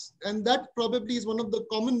reflux, and that probably is one of the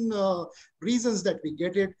common reasons that we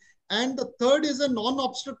get it. And the third is a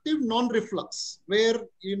non-obstructive, non-reflux, where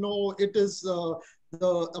it is a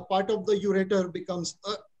part of the ureter becomes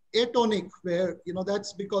atonic, where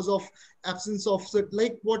that's because of absence of,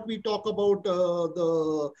 like what we talk about,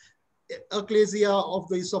 the achalasia of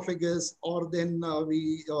the esophagus, or then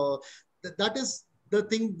that is the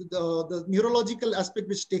thing, the neurological aspect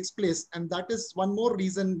which takes place, and that is one more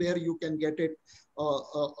reason where you can get it,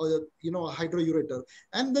 hydroureter.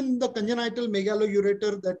 And then the congenital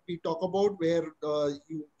megaloureter that we talk about, where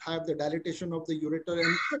you have the dilatation of the ureter,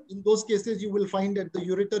 and in those cases you will find that the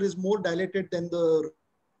ureter is more dilated than the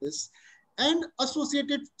and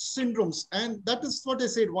associated syndromes. And that is what I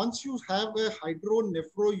said, once you have a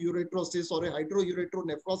hydronephroureterosis or a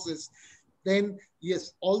hydroureteronephrosis, then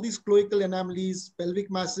yes, all these cloacal anomalies,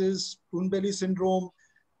 pelvic masses, twin belly syndrome,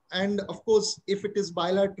 and of course, if it is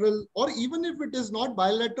bilateral, or even if it is not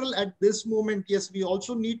bilateral at this moment, yes, we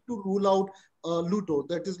also need to rule out LUTO,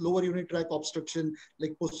 that is lower urinary tract obstruction,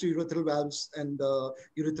 like posterior urethral valves and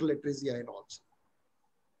urethral atresia and all.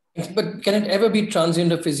 But can it ever be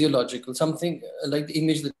transient or physiological? Something like the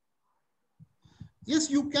image that...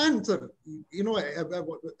 Yes, you can, sir. You know,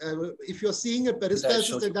 if you're seeing a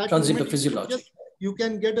peristalsis at that transient moment, or physiological, yes, you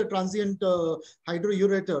can get a transient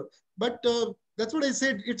hydroureter. But that's what I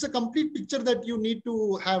said. It's a complete picture that you need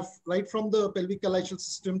to have, right from the pelvic calyceal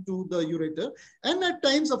system to the ureter. And at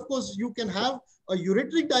times, of course, you can have a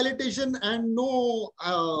ureteric dilatation and no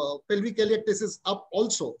pelvic atelectasis up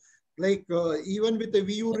also. Like even with the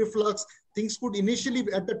VU reflux, things could initially,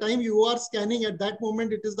 at the time you are scanning, at that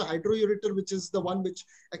moment, it is the hydroureter, which is the one which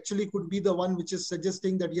actually could be the one which is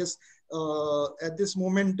suggesting that, yes, at this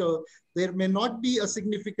moment, there may not be a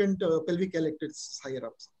significant pelvic atelectasis higher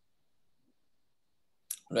up.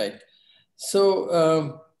 Right.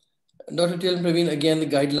 So, Dr. Tilan Praveen, again, the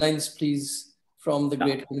guidelines, please, from the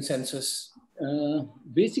Great Consensus.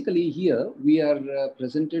 Basically, here we are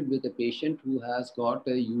presented with a patient who has got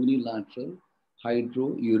a unilateral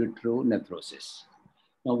hydroureteronephrosis.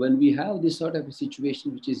 Now, when we have this sort of a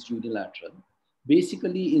situation which is unilateral,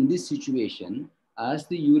 basically in this situation, as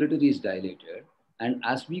the ureter is dilated, and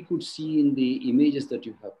as we could see in the images that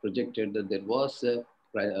you have projected, that there was a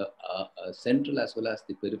central as well as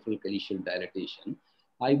the peripheral calyceal dilatation,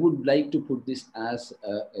 I would like to put this as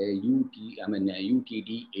a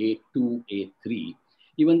UTD A2, A3.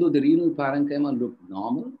 Even though the renal parenchyma looked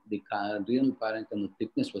normal, the renal parenchyma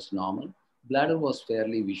thickness was normal, bladder was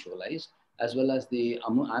fairly visualized, as well as the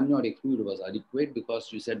amniotic fluid was adequate,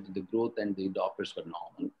 because you said that the growth and the Dopplers were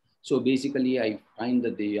normal. So basically, I find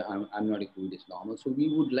that the amniotic fluid is normal. So we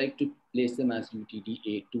would like to place them as UTD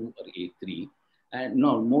A2 or A3. And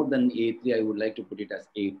no, more than A3, I would like to put it as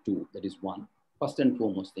A2. That is one. First and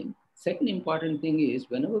foremost thing. Second important thing is,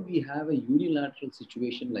 whenever we have a unilateral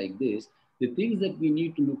situation like this, the things that we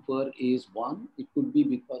need to look for is, one, it could be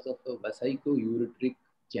because of a vesico-ureteric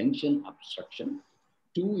junction obstruction.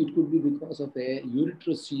 Two, it could be because of a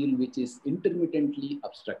ureterocele which is intermittently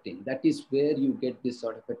obstructing. That is where you get this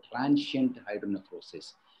sort of a transient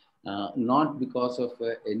hydronephrosis. Not because of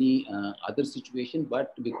any other situation,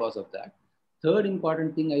 but because of that. Third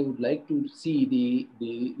important thing, I would like to see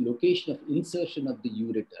the location of insertion of the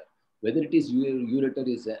ureter, whether it is ureter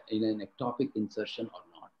is in an ectopic insertion or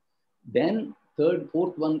not. Then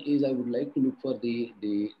fourth one is, I would like to look for the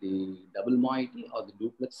double moiety or the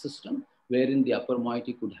duplex system, wherein the upper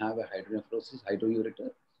moiety could have a hydronephrosis,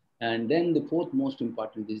 hydroureter. And then the fourth most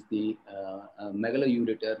important is the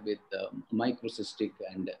megaloureter with microcystic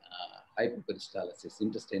and hypoperistalsis,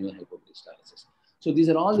 intestinal hypoperistalsis. So these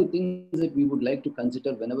are all the things that we would like to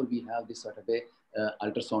consider whenever we have this sort of a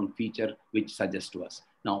ultrasound feature which suggests to us.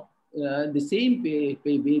 Now, the same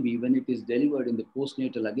baby, when it is delivered in the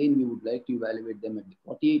postnatal, again, we would like to evaluate them at the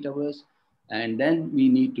 48 hours. And then we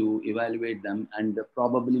need to evaluate them, and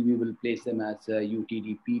probably we will place them as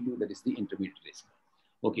UTD P2, that is the intermediate risk.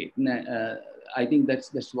 Okay, I think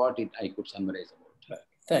that's what I could summarize about.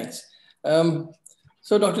 Thanks.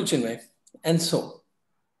 So Dr. Chinmay, and so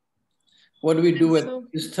what do we do with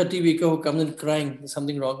this 30-weeker who comes in crying, there's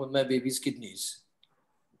something wrong with my baby's kidneys?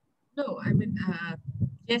 No, I mean,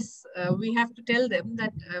 yes, we have to tell them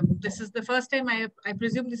that this is the first time, I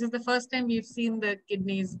presume this is the first time we've seen the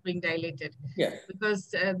kidneys being dilated. Yeah. Because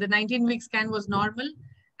the 19-week scan was normal,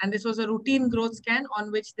 and this was a routine growth scan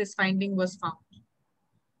on which this finding was found.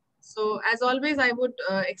 So as always, I would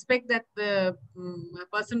expect that the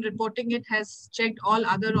person reporting it has checked all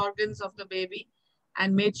other organs of the baby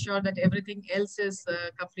and made sure that everything else is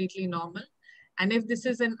completely normal. And if this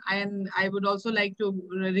is and I would also like to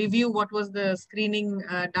review what was the screening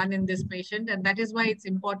done in this patient. And that is why it's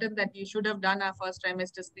important that you should have done our first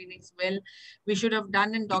trimester screenings well. We should have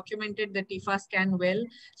done and documented the TIFA scan well,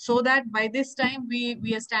 so that by this time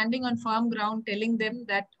we are standing on firm ground telling them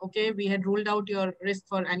that, okay, we had ruled out your risk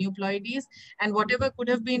for aneuploidies, and whatever could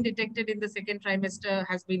have been detected in the second trimester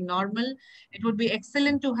has been normal. It would be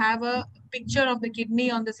excellent to have a picture of the kidney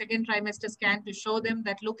on the second trimester scan to show them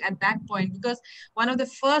that, look, at that point, because one of the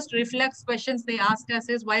first reflex questions they asked us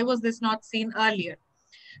is, why was this not seen earlier?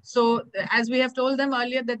 So as we have told them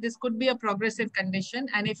earlier that this could be a progressive condition.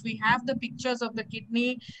 And if we have the pictures of the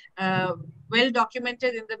kidney well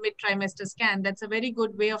documented in the mid-trimester scan, that's a very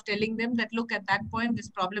good way of telling them that, look, at that point, this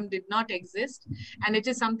problem did not exist. And it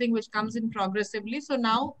is something which comes in progressively. So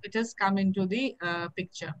now it has come into the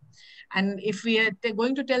picture. And if we are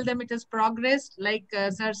going to tell them it has progressed, like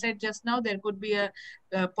sir said just now, there could be a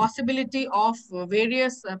possibility of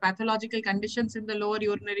various pathological conditions in the lower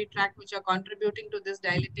urinary tract which are contributing to this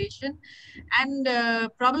dilatation. And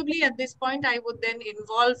probably at this point, I would then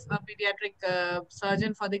involve a pediatric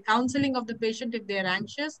surgeon for the counseling of the patient if they are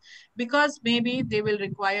anxious, because maybe they will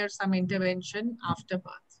require some intervention after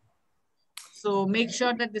birth. So make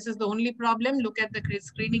sure that this is the only problem, look at the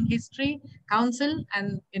screening history, counsel,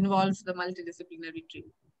 and involve the multidisciplinary team.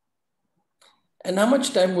 And how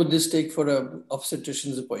much time would this take for an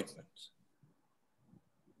obstetrician's appointment?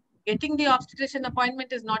 Getting the obstetrician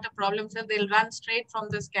appointment is not a problem, sir. They'll run straight from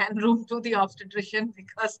the scan room to the obstetrician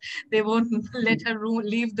because they won't let her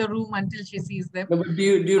leave the room until she sees them. No, but do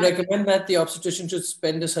you recommend that the obstetrician should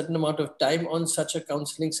spend a certain amount of time on such a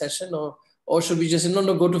counseling session, or should we just say,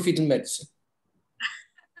 no, go to fetal medicine?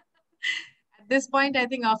 At this point, I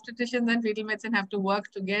think obstetricians and fetal medicine have to work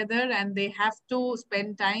together, and they have to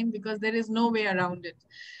spend time because there is no way around it.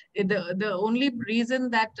 The only reason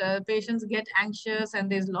that patients get anxious and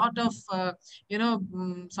there's a lot of,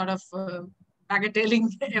 bagatelling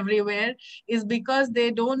everywhere is because they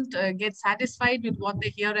don't get satisfied with what they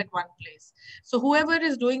hear at one place. So whoever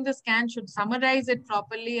is doing the scan should summarize it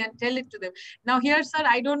properly and tell it to them. Now here, sir,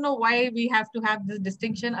 I don't know why we have to have this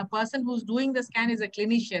distinction. A person who's doing the scan is a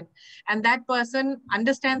clinician, and that person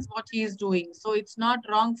understands what he is doing. So it's not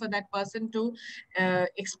wrong for that person to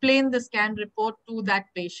explain the scan report to that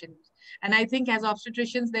patient. And I think as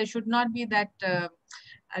obstetricians, there should not be that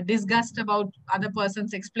disgust about other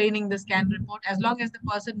persons explaining the scan report, as long as the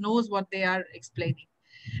person knows what they are explaining.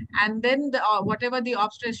 And then whatever the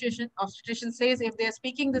obstetrician says, if they are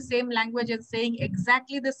speaking the same language and saying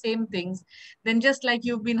exactly the same things, then just like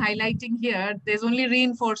you've been highlighting here, there's only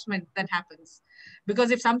reinforcement that happens.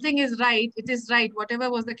 Because if something is right, it is right. Whatever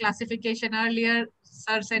was the classification earlier,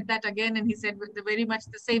 sir said that again, and he said very much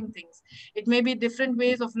the same things. It may be different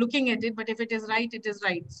ways of looking at it, but if it is right, it is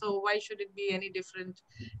right. So why should it be any different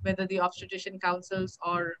whether the obstetrician counsels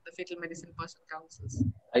or the fetal medicine person counsels?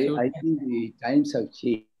 I think the times have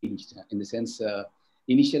changed in the sense,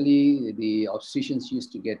 initially the obstetricians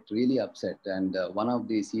used to get really upset, and one of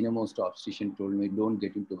the senior most obstetrician told me, don't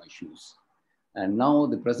get into my shoes. And now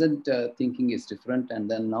the present thinking is different, and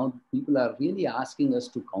then now people are really asking us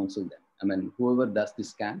to counsel them. I mean, whoever does the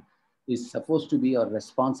scan is supposed to be or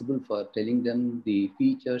responsible for telling them the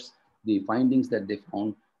features, the findings that they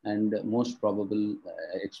found, and most probable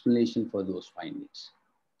explanation for those findings.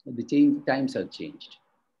 The times have changed.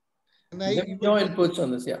 And your inputs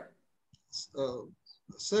on this, yeah.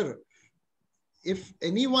 Sir, if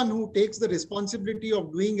anyone who takes the responsibility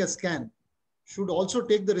of doing a scan should also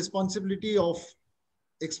take the responsibility of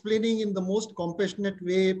explaining in the most compassionate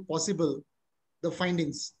way possible the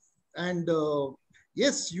findings. And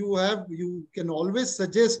yes, you can always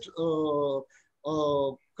suggest,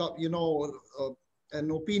 an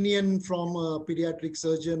opinion from a pediatric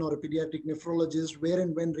surgeon or a pediatric nephrologist where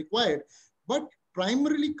and when required. But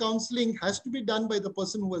primarily counseling has to be done by the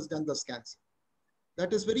person who has done the scans.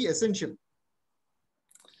 That is very essential.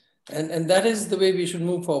 And that is the way we should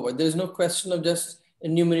move forward. There's no question of just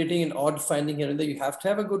enumerating an odd finding here and there. You have to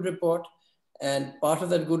have a good report. And part of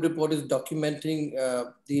that good report is documenting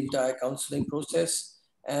the entire counseling process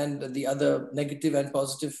and the other negative and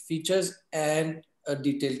positive features, and a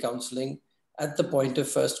detailed counseling at the point of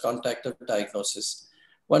first contact of diagnosis.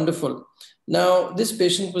 Wonderful. Now, this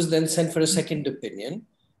patient was then sent for a second opinion,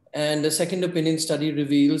 and the second opinion study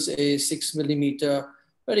reveals a 6 millimeter,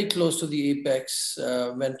 very close to the apex,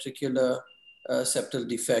 ventricular septal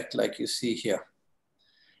defect, like you see here.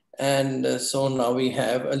 And so now we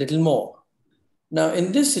have a little more. Now,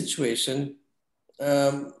 in this situation,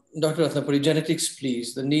 Dr. Ratnapuri, genetics,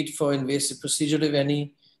 please, the need for invasive procedure, if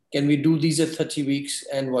any, can we do these at 30 weeks,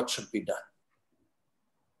 and what should be done?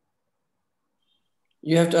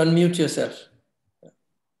 You have to unmute yourself.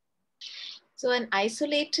 So an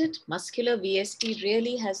isolated muscular VST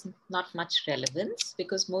really has not much relevance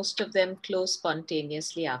because most of them close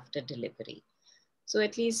spontaneously after delivery. So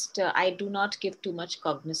at least I do not give too much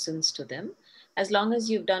cognizance to them. As long as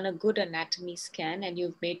you've done a good anatomy scan and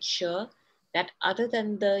you've made sure that other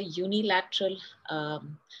than the unilateral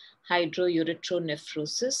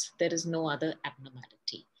hydroureteronephrosis, there is no other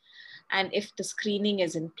abnormality. And if the screening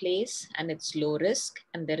is in place and it's low risk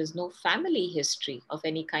and there is no family history of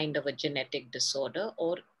any kind of a genetic disorder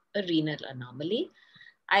or a renal anomaly.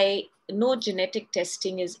 No genetic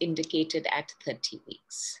testing is indicated at 30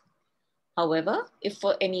 weeks. However, if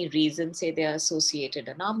for any reason, say there are associated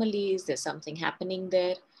anomalies, there's something happening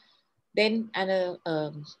there, then the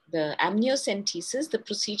amniocentesis, the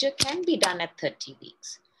procedure can be done at 30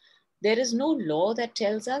 weeks. There is no law that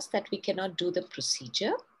tells us that we cannot do the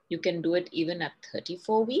procedure. You can do it even at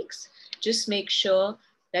 34 weeks. Just make sure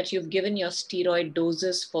that you've given your steroid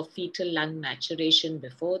doses for fetal lung maturation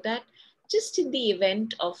before that, just in the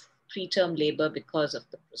event of preterm labor because of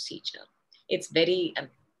the procedure. It's very,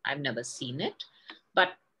 I've never seen it,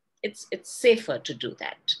 but it's safer to do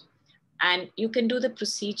that. And you can do the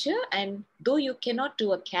procedure, and though you cannot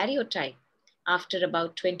do a karyotype after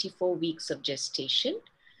about 24 weeks of gestation,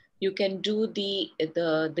 you can do the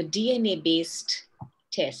DNA-based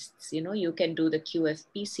tests. You know, you can do the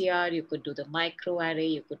QF-PCR, you could do the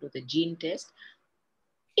microarray, you could do the gene test,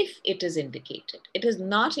 if it is indicated. It is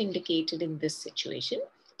not indicated in this situation,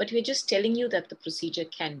 but we're just telling you that the procedure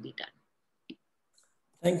can be done.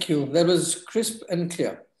 Thank you. That was crisp and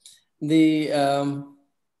clear. The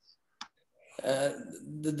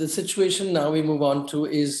situation now we move on to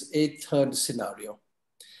is a third scenario.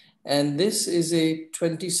 And this is a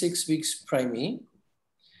 26 weeks priming,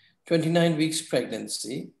 29 weeks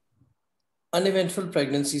pregnancy, uneventful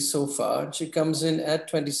pregnancy so far. She comes in at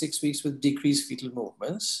 26 weeks with decreased fetal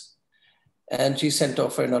movements. And she's sent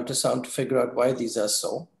off for an ultrasound to figure out why these are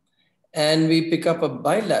so. And we pick up a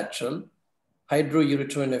bilateral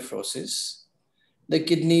hydroureteronephrosis. The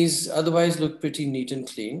kidneys otherwise look pretty neat and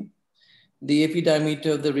clean. The AP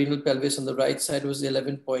diameter of the renal pelvis on the right side was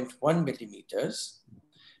 11.1 millimeters.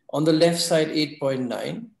 On the left side,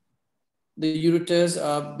 8.9. The ureters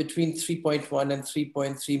are between 3.1 and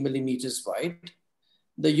 3.3 millimeters wide.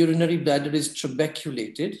 The urinary bladder is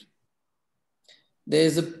trabeculated.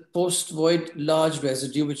 There's a post-void large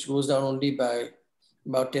residue, which goes down only by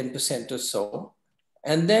about 10% or so.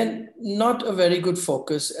 And then not a very good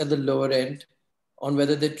focus at the lower end on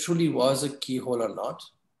whether there truly was a keyhole or not.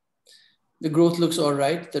 The growth looks all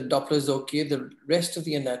right. The Doppler is okay. The rest of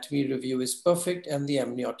the anatomy review is perfect. And the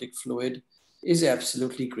amniotic fluid is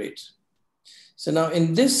absolutely great. So now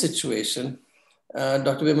in this situation,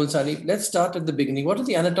 Dr. Vimalsani, let's start at the beginning. What are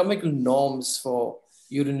the anatomical norms for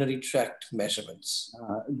urinary tract measurements?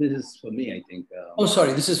 This is for me, I think. Oh,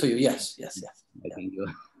 sorry, this is for you. Yes. I think you.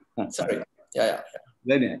 Sorry. Yeah.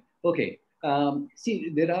 Very nice. Okay. See,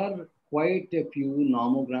 there are quite a few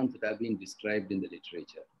normograms that have been described in the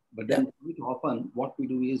literature. But then quite often what we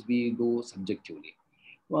do is we go subjectively.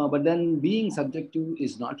 But then being subjective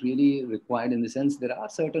is not really required, in the sense there are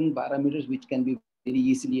certain parameters which can be very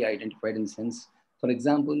easily identified, in the sense, for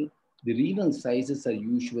example, the renal sizes are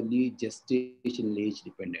usually gestational age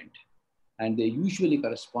dependent, and they usually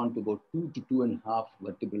correspond to about 2 to 2.5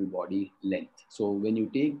 vertebral body length. So when you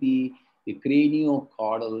take the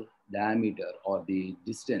craniocaudal diameter or the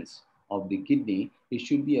distance of the kidney, it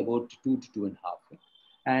should be about 2 to 2.5.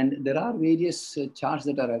 And there are various charts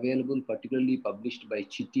that are available, particularly published by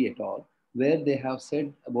Chitty et al., where they have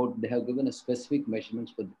said about, they have given a specific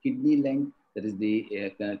measurements for the kidney length, that is the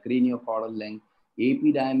craniocaudal length,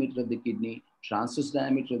 AP diameter of the kidney, transverse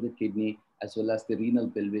diameter of the kidney, as well as the renal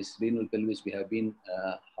pelvis. Renal pelvis we have been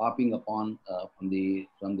harping upon from the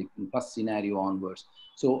first scenario onwards.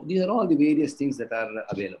 So these are all the various things that are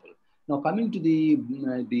available. Now coming to the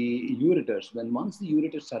ureters, once the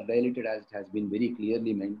ureters are dilated, as it has been very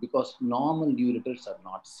clearly meant, because normal ureters are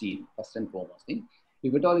not seen, first and foremost thing.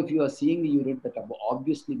 If at all, if you are seeing the ureter, that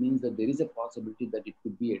obviously means that there is a possibility that it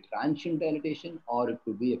could be a transient dilatation or it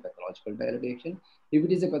could be a pathological dilatation. If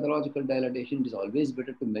it is a pathological dilatation, it is always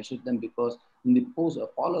better to measure them, because in the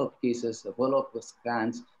follow-up cases, the follow-up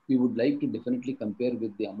scans, we would like to definitely compare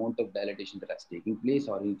with the amount of dilatation that is taking place,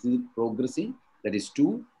 or is it progressing. That is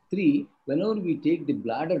 2. 3, whenever we take the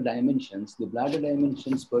bladder dimensions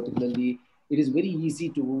particularly, it is very easy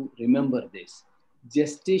to remember this.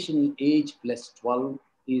 Gestational age plus 12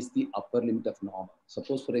 is the upper limit of normal.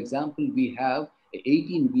 Suppose, for example, we have an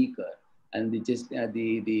 18-weeker, and if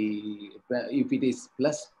it is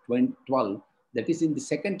plus 12, that is in the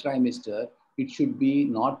second trimester, it should be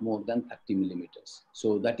not more than 30 millimeters.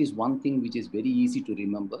 So that is one thing which is very easy to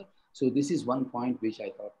remember. So this is one point which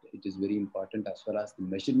I thought it is very important as far as the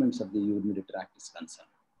measurements of the urinary tract is concerned.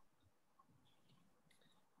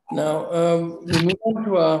 Now, we move on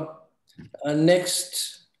to our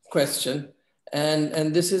next question.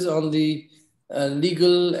 And this is on the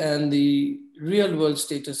legal and the real world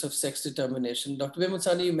status of sex determination. Dr.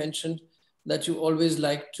 Vimalsani, you mentioned that you always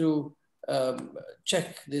like to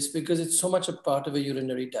check this because it's so much a part of a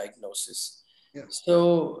urinary diagnosis. Yes.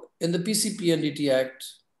 So in the PCP&DT Act,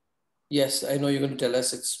 Yes, I know you're going to tell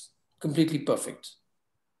us it's completely perfect.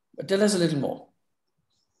 But tell us a little more.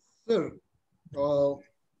 Sir,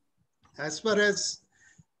 as far as,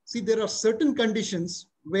 see, there are certain conditions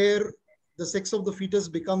where the sex of the fetus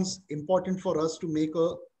becomes important for us to make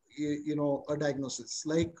a diagnosis,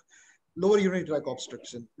 like lower urinary tract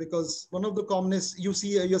obstruction, because one of the commonest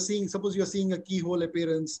suppose you're seeing a keyhole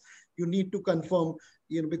appearance, you need to confirm,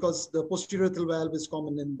 because the posterior urethral valve is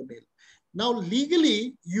common in the male. Now,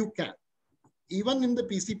 legally, you can, even in the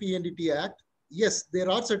PCPNDT Act, yes, there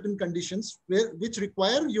are certain conditions which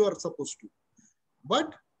require you are supposed to.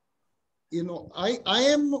 But, I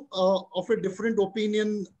am of a different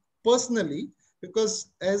opinion personally,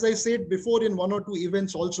 because as I said before in one or two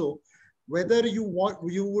events also, whether you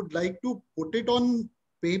would like to put it on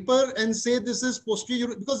paper and say this is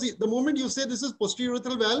posterior, because the moment you say this is posterior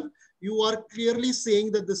urethral valve, you are clearly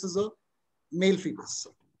saying that this is a male fetus.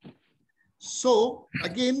 So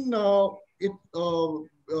again,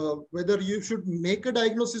 whether you should make a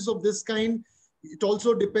diagnosis of this kind, it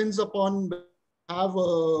also depends upon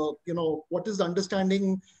what is the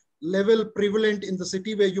understanding level prevalent in the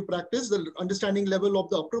city where you practice, the understanding level of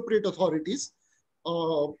the appropriate authorities.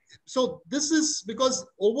 So this is because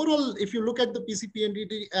overall, if you look at the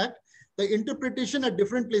PCPNDT Act, the interpretation at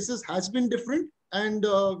different places has been different, and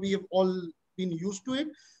we have all been used to it.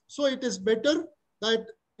 So it is better that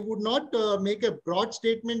I would not make a broad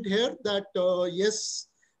statement here that yes,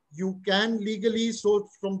 you can legally, so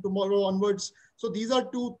from tomorrow onwards. So these are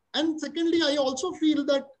two. And secondly, I also feel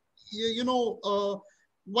that,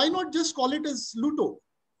 why not just call it as LUTO?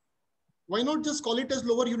 Why not just call it as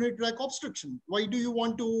lower urinary tract obstruction? Why do you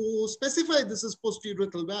want to specify this as posterior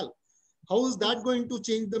urethral valve? How is that going to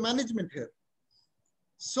change the management here?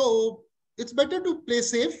 So it's better to play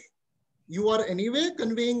safe. You are anyway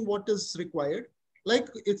conveying what is required. Like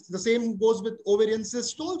it's the same goes with ovarian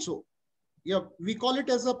cyst also. Yeah, we call it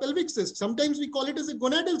as a pelvic cyst. Sometimes we call it as a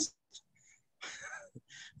gonadal cyst.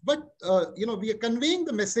 But, we are conveying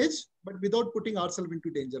the message, but without putting ourselves into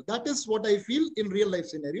danger. That is what I feel in real life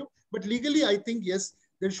scenario. But legally, I think, yes,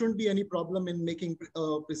 there shouldn't be any problem in making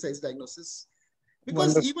precise diagnosis.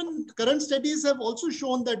 Because even current studies have also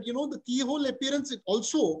shown that, the keyhole appearance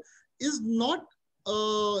also is not,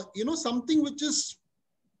 something which is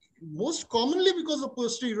most commonly because of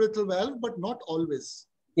posterior urethral valve, but not always.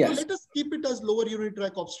 Yes. So let us keep it as lower urinary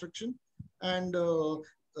tract obstruction and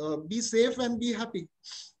be safe and be happy.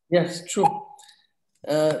 Yes, true.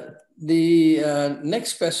 The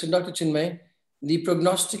next question, Dr. Chinmay, the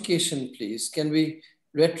prognostication, please. Can we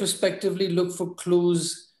retrospectively look for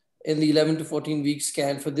clues in the 11 to 14 week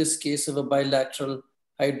scan for this case of a bilateral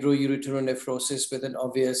hydroureteronephrosis with an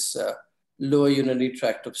obvious lower urinary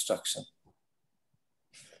tract obstruction?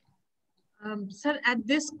 Sir, at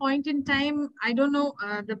this point in time, I don't know,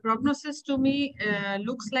 the prognosis to me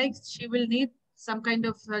looks like she will need some kind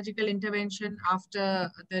of surgical intervention after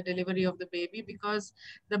the delivery of the baby, because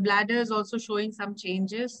the bladder is also showing some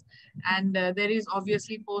changes, and there is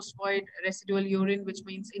obviously post-void residual urine, which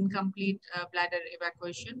means incomplete bladder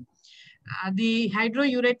evacuation. The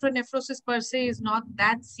hydroureteronephrosis per se is not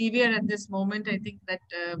that severe at this moment. I think that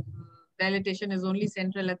dilatation is only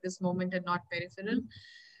central at this moment and not peripheral.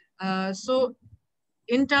 So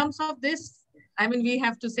in terms of this, I mean, we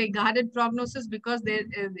have to say guarded prognosis, because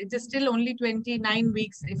it is still only 29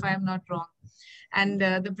 weeks, if I am not wrong. And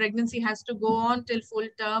the pregnancy has to go on till full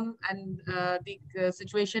term, and the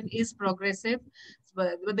situation is progressive.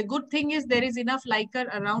 But the good thing is there is enough liquor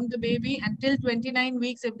around the baby until 29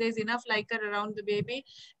 weeks. If there's enough liquor around the baby,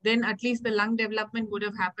 then at least the lung development would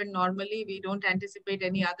have happened normally. We don't anticipate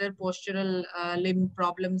any other postural limb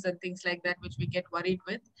problems and things like that, which we get worried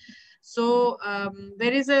with. So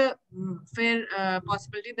there is a fair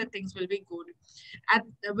possibility that things will be good.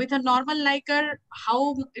 With a normal liquor,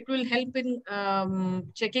 how it will help in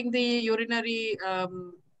checking the urinary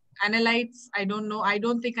analytes, I don't know. I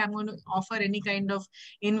don't think I'm going to offer any kind of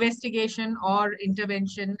investigation or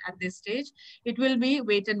intervention at this stage. It will be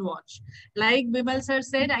wait and watch. Like Bimal sir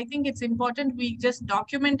said, I think it's important we just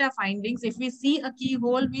document our findings. If we see a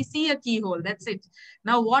keyhole, we see a keyhole. That's it.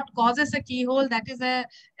 Now, what causes a keyhole? That is a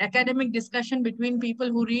academic discussion between people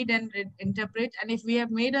who read and interpret. And if we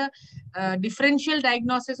have made a differential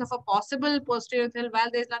diagnosis of a possible posterior urethral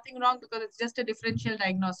valve, there's nothing wrong, because it's just a differential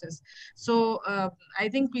diagnosis. So I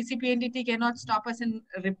think PCPNDT cannot stop us in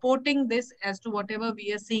reporting this as to whatever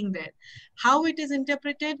we are seeing there. How it is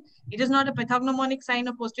interpreted, it is not a pathognomonic sign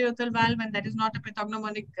of posterior urethral valve, and that is not a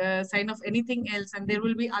pathognomonic sign of anything else. And there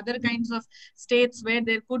will be other kinds of states where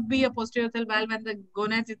there could be a posterior urethral valve and the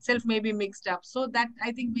gonads itself may be mixed up. So that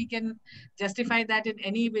I think we can justify that in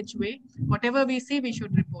any which way. Whatever we see, we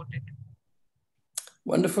should report it.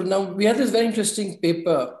 Wonderful. Now, we had this very interesting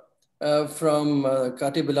paper from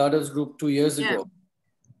Kate Bilardov's group 2 years ago.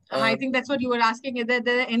 I think that's what you were asking. Is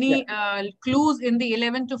there any clues in the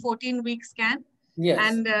 11 to 14 week scan? Yes.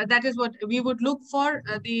 And that is what we would look for,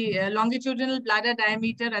 the longitudinal bladder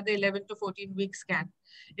diameter at the 11 to 14 week scan.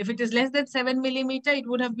 If it is less than 7 millimeter, it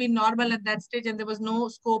would have been normal at that stage and there was no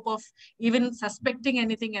scope of even suspecting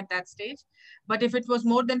anything at that stage. But if it was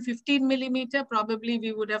more than 15 millimeter, probably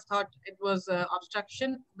we would have thought it was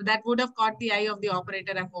obstruction. That would have caught the eye of the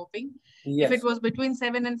operator, I'm hoping. Yes. If it was between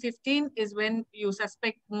 7 and 15 is when you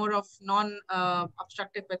suspect more of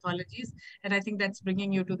non-obstructive pathologies. And I think that's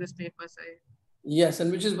bringing you to this paper, sir. Yes,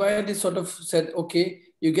 and which is why they sort of said, okay,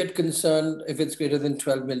 you get concerned if it's greater than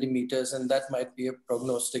 12 millimeters, and that might be a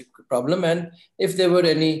prognostic problem. And if there were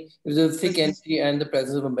any, if there was a thick entry and the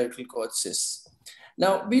presence of umbilical cord cysts.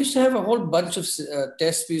 Now, we used to have a whole bunch of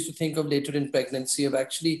tests we used to think of later in pregnancy of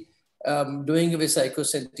actually doing a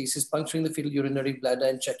vesicocentesis, puncturing the fetal urinary bladder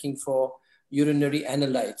and checking for urinary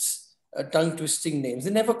analytes, tongue twisting names. They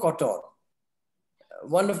never caught on.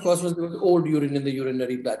 One, of course, was there was old urine in the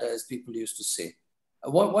urinary bladder, as people used to say.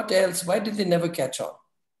 What else? Why did they never catch on?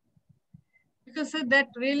 Because sir, that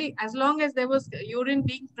really, as long as there was urine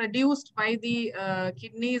being produced by the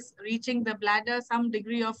kidneys reaching the bladder, some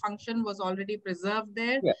degree of function was already preserved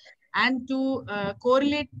there. Yeah. And to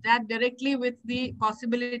correlate that directly with the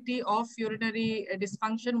possibility of urinary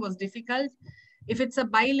dysfunction was difficult. If it's a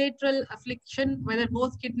bilateral affliction, whether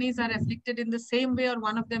both kidneys are afflicted in the same way or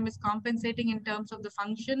one of them is compensating in terms of the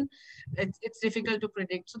function, it's difficult to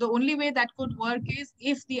predict. So the only way that could work is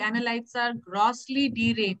if the analytes are grossly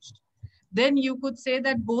deranged, then you could say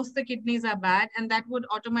that both the kidneys are bad and that would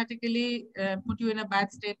automatically put you in a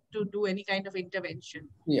bad state to do any kind of intervention.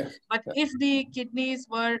 Yes. But if the kidneys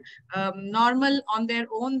were normal on their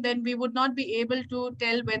own, then we would not be able to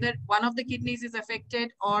tell whether one of the kidneys is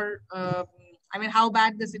affected or I mean, how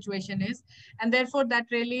bad the situation is. And therefore that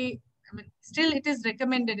really, I mean, still it is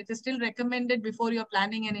recommended. It is still recommended before you're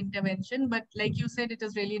planning an intervention. But like you said, it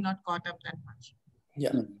is really not caught up that much.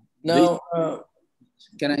 Yeah. Now,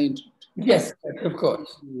 can I interrupt? Yes, of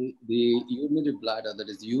course. The urinary bladder, that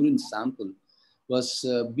is the urine sample, was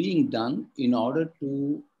being done in order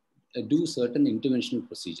to do certain interventional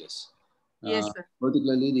procedures. Yes, sir.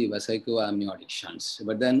 Particularly the vesicoamniotic shunts.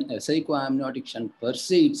 But then a vesicoamniotic shunt per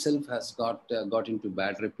se itself has got into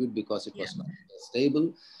bad repute because it was not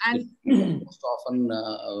stable. And most often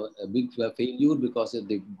a big failure because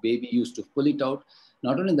the baby used to pull it out.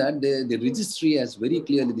 Not only that, the registry has very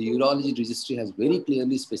clearly, the urology registry has very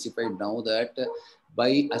clearly specified now that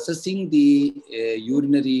by assessing the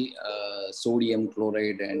urinary sodium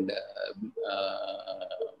chloride and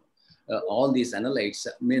all these analytes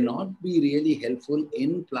may not be really helpful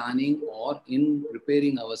in planning or in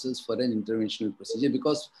preparing ourselves for an interventional procedure,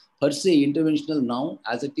 because per se interventional now,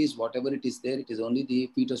 as it is, whatever it is there, it is only the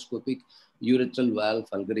fetoscopic urethral valve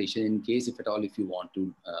fulguration in case, if at all, if you want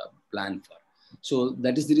to plan for. So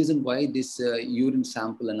that is the reason why this urine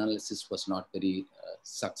sample analysis was not very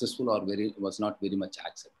successful or was not very much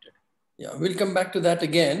accepted. Yeah, we'll come back to that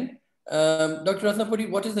again. Dr. Ratnapuri,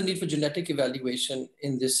 what is the need for genetic evaluation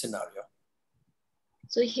in this scenario?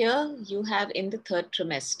 So here you have in the third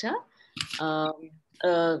trimester,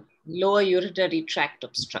 lower urinary tract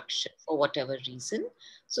obstruction for whatever reason.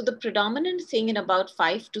 So the predominant thing in about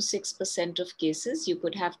 5 to 6% of cases, you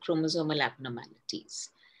could have chromosomal abnormalities.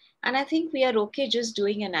 And I think we are okay just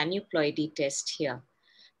doing an aneuploidy test here.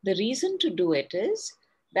 The reason to do it is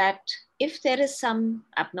that if there is some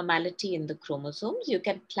abnormality in the chromosomes, you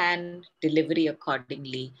can plan delivery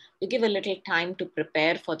accordingly. You give a little time to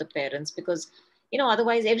prepare for the parents because, you know,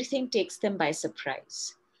 otherwise everything takes them by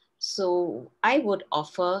surprise. So I would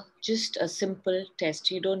offer just a simple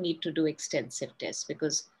test. You don't need to do extensive tests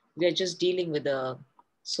because we're just dealing with a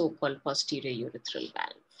so-called posterior urethral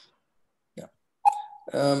valve.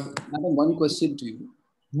 Madam, one question to you.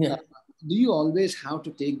 Yeah. Do you always have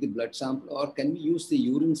to take the blood sample, or can we use the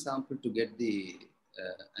urine sample to get the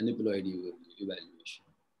aneuploidy evaluation?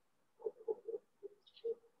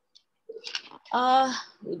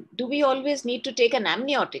 Do we always need to take an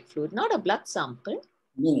amniotic fluid, not a blood sample?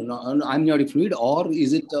 No, amniotic fluid, or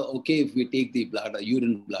is it okay if we take the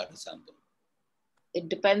urine bladder sample? It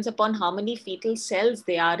depends upon how many fetal cells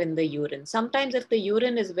there are in the urine. Sometimes if the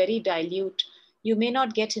urine is very dilute, you may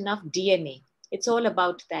not get enough DNA. It's all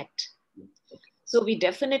about that. So we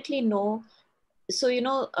definitely know,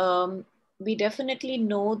 we definitely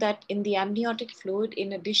know that in the amniotic fluid,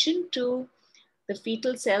 in addition to the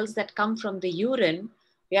fetal cells that come from the urine,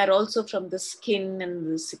 they are also from the skin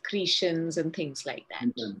and the secretions and things like that.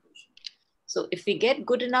 So if we get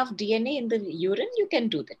good enough DNA in the urine, you can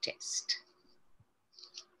do the test.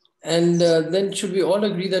 And then should we all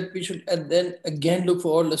agree that we should then again look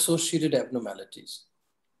for all associated abnormalities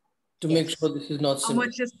to make sure this is not How similar?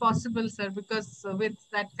 much is possible, sir? Because with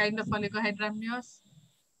that kind of oligohydramnios,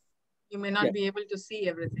 you may not be able to see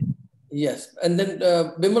everything. Yes. And then,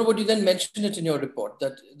 Bimal, would you then mention it in your report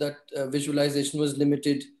that visualization was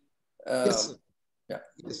limited? Yes, sir. Yeah.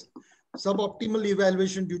 Yes. Suboptimal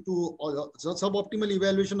evaluation due to suboptimal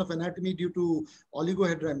evaluation of anatomy due to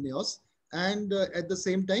oligohydramnios, and at the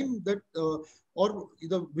same time that or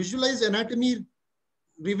the visualized anatomy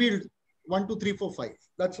revealed 1, 2, 3, 4, 5.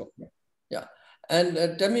 That's all. Yeah.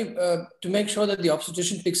 And tell me, to make sure that the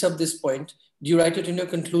obstetrician picks up this point, do you write it in your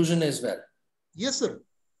conclusion as well? Yes, sir.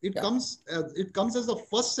 It comes as the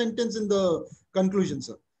first sentence in the conclusion,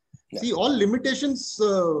 sir. Yeah. See, all limitations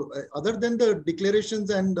other than the declarations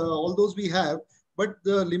and all those we have, but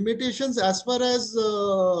the limitations as far as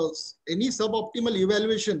any suboptimal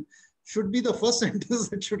evaluation should be the first sentence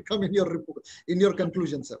that should come in your report, in your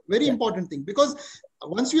conclusion, sir. Very important thing, because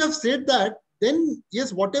once you have said that, then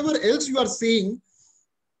yes, whatever else you are saying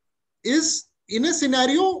is in a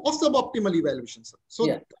scenario of suboptimal evaluation, sir. So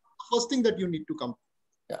the first thing that you need to come.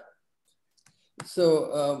 Yeah.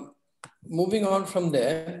 So moving on from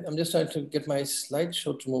there, I'm just trying to get my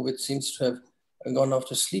slideshow to move. It seems to have gone off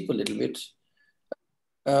to sleep a little bit.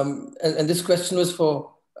 And this question was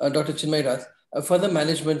for Dr. Chinmay Rath. Further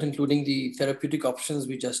management, including the therapeutic options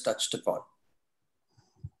we just touched upon.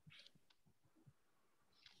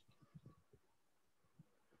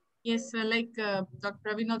 Yes, like Dr.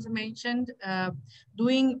 Praveen also mentioned,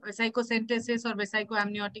 doing psychocentesis or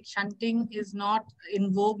vesicoamniotic shunting is not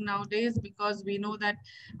in vogue nowadays, because we know that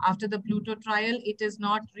after the Pluto trial, it is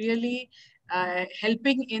not really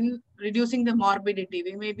helping in reducing the morbidity.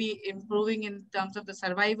 We may be improving in terms of the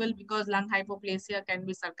survival because lung hypoplasia can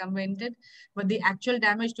be circumvented, but the actual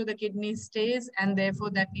damage to the kidney stays, and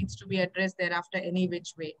therefore that needs to be addressed thereafter any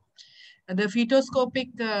which way. The fetoscopic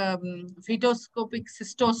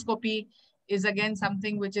cystoscopy is again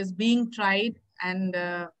something which is being tried, and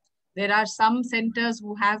there are some centers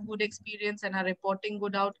who have good experience and are reporting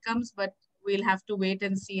good outcomes, but we'll have to wait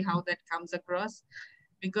and see how that comes across,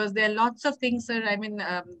 because there are lots of things, sir. I mean,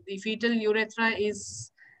 the fetal urethra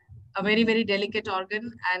is a very, very delicate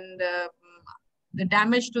organ, and the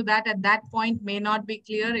damage to that at that point may not be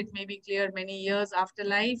clear. It may be clear many years after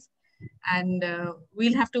life. And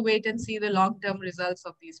we'll have to wait and see the long-term results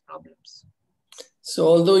of these problems. So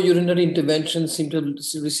although urinary interventions seem to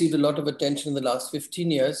have received a lot of attention in the last 15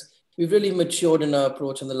 years, we've really matured in our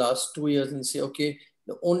approach in the last 2 years and say, okay,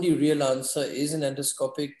 the only real answer is an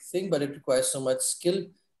endoscopic thing, but it requires so much skill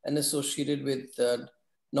and associated with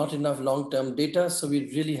not enough long-term data. So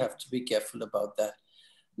we really have to be careful about that.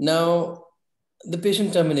 Now, the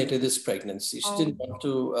patient terminated this pregnancy. She didn't want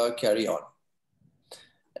to carry on.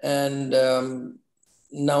 And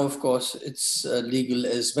now, of course, it's legal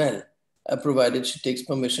as well, provided she takes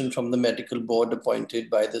permission from the medical board appointed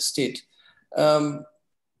by the state. How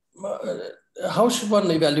should one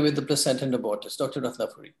evaluate the placenta and abortus? Dr.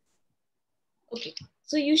 Ratnapuri. Okay,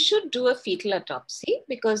 so you should do a fetal autopsy,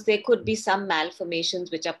 because there could be some malformations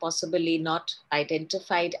which are possibly not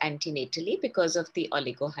identified antenatally because of the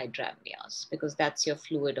oligohydramnios, because that's your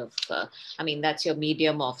fluid of, that's your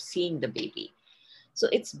medium of seeing the baby. So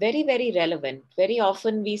it's very, very relevant. Very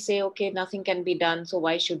often we say, okay, nothing can be done, so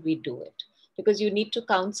why should we do it? Because you need to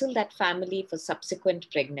counsel that family for subsequent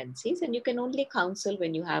pregnancies, and you can only counsel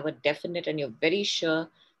when you have a definite and you're very sure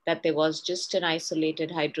that there was just an isolated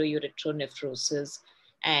hydrouretronephrosis,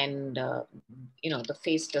 and the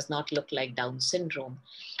face does not look like Down syndrome.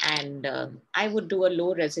 And I would do a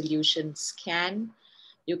low resolution scan.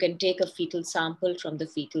 You can take a fetal sample from the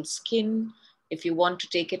fetal skin. If you want to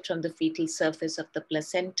take it from the fetal surface of the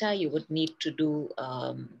placenta, you would need to do,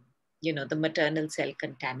 the maternal cell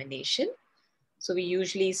contamination. So we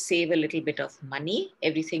usually save a little bit of money.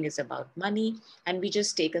 Everything is about money. And we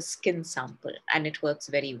just take a skin sample, and it works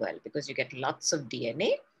very well because you get lots of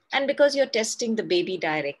DNA. And because you're testing the baby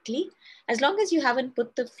directly, as long as you haven't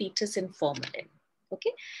put the fetus in formalin.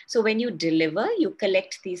 Okay. So when you deliver, you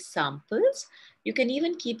collect these samples. You can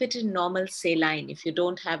even keep it in normal saline if you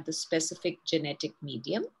don't have the specific genetic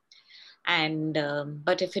medium. And,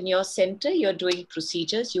 but if in your center, you're doing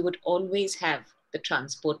procedures, you would always have the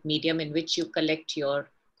transport medium in which you collect your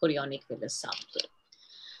chorionic villus sample.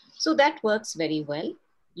 So that works very well.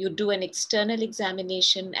 You do an external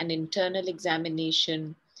examination, an internal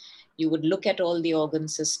examination. You would look at all the organ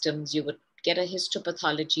systems. You would get a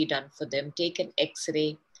histopathology done for them, take an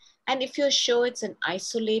X-ray. And if you're sure it's an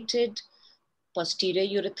isolated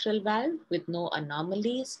posterior urethral valve with no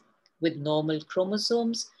anomalies, with normal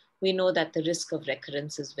chromosomes, we know that the risk of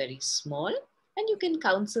recurrence is very small, and you can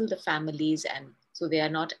counsel the families and so they are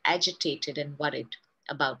not agitated and worried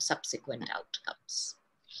about subsequent outcomes.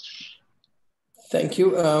 Thank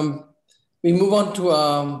you. We move on to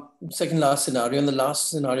our second last scenario. And the last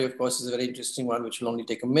scenario, of course, is a very interesting one, which will only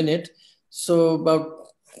take a minute. So about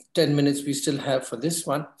 10 minutes we still have for this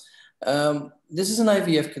one. This is an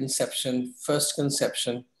IVF conception, first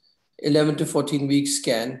conception, 11 to 14 week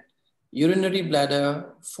scan, urinary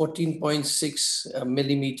bladder, 14.6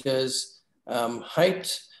 millimeters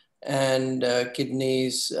height, and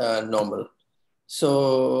kidneys normal.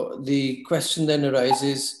 So the question then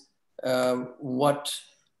arises, what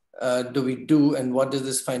do we do and what does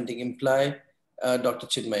this finding imply? Dr.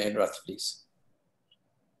 Chinmay Rath, please.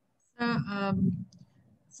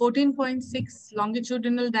 14.6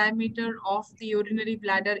 longitudinal diameter of the urinary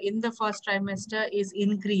bladder in the first trimester is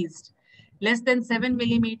increased. Less than 7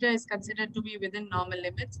 millimeter is considered to be within normal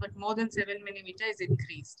limits, but more than 7 millimeter is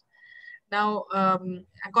increased. Now,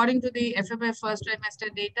 according to the FMF first trimester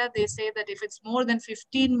data, they say that if it's more than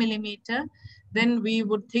 15 millimeter, then we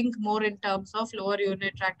would think more in terms of lower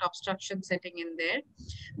urinary tract obstruction setting in there.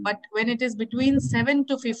 But when it is between 7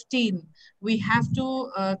 to 15, we have to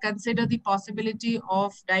consider the possibility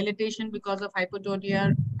of dilatation because of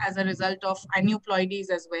hypotonia as a result of aneuploidies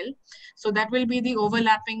as well. So that will be the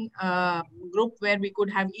overlapping group where we could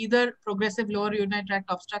have either progressive lower urinary tract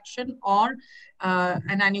obstruction or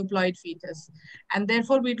an aneuploid fetus. And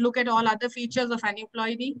therefore, we'd look at all other features of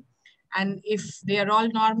aneuploidy. And if they are all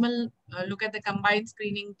normal, look at the combined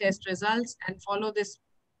screening test results and follow this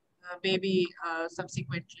baby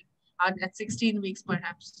subsequently at 16 weeks,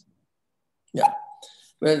 perhaps. Yeah.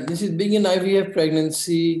 Well, this is being an IVF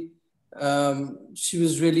pregnancy. She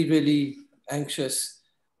was really, really anxious.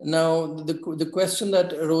 Now, the question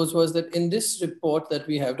that arose was that in this report that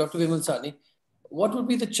we have, Dr. Vimal Sani, what would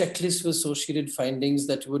be the checklist with associated findings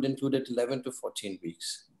that would include at 11 to 14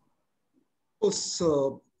 weeks? Of course,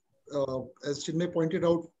 as Chinmay pointed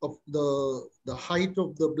out, of the height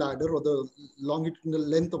of the bladder or the longitudinal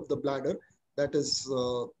length of the bladder that is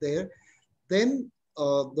there. Then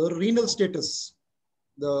the renal status,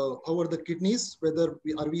 how are the kidneys, whether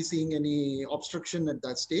are we seeing any obstruction at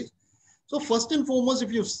that stage. So first and foremost,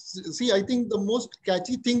 if you see, I think the most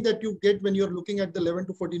catchy thing that you get when you're looking at the 11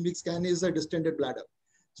 to 14 week scan is a distended bladder.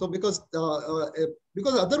 So because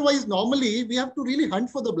otherwise, normally we have to really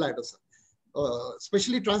hunt for the bladder,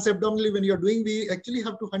 especially transabdominally when you're doing, we actually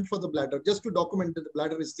have to hunt for the bladder just to document that the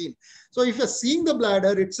bladder is seen. So if you're seeing the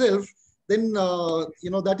bladder itself, then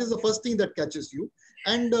that is the first thing that catches you.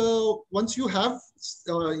 And once you have,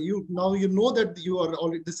 you know that you are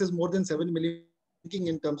already, this is more than 7 millimeter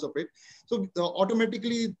in terms of it. So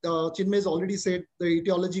automatically, Chinmay has already said the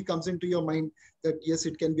etiology comes into your mind that yes,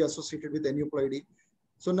 it can be associated with aneuploidy.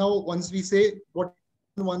 So now once we say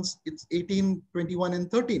once it's 18, 21,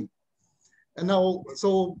 and 13. And now,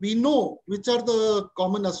 so we know which are the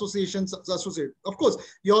common associations associated. Of course,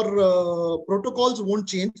 your protocols won't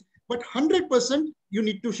change, but 100% you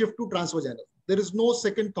need to shift to transvaginal. There is no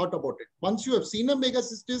second thought about it. Once you have seen a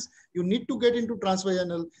megacystis, you need to get into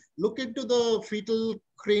transvaginal. Look into the fetal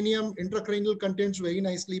cranium, intracranial contents very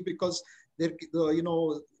nicely because there,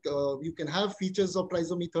 you can have features of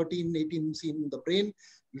trisomy 13, 18 seen in the brain.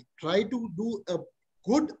 You try to do a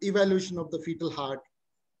good evaluation of the fetal heart.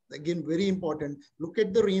 Again, very important. Look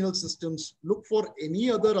at the renal systems. Look for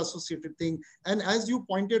any other associated thing. And as you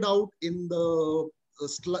pointed out in the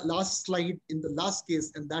last slide, in the last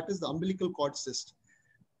case, and that is the umbilical cord cyst.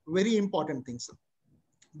 Very important thing, sir.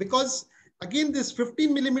 Because again, this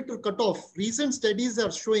 15 millimeter cutoff, recent studies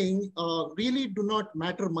are showing really do not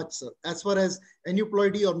matter much, sir, as far as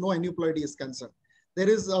aneuploidy or no aneuploidy is concerned. There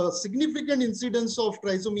is a significant incidence of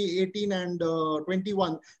trisomy 18 and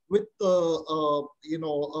 21 with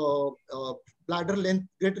bladder length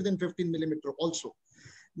greater than 15 millimeter also.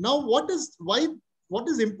 Now, what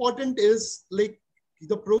is important is like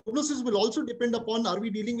the prognosis will also depend upon, are we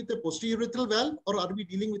dealing with a posterior urethral valve or are we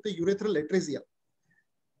dealing with a urethral atresia?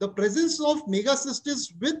 The presence of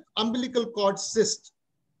megacystis with umbilical cord cyst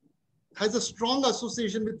has a strong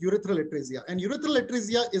association with urethral atresia, and urethral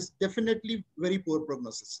atresia is definitely very poor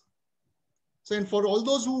prognosis. So, and for all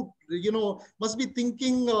those who, must be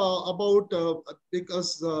thinking about,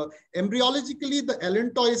 because embryologically the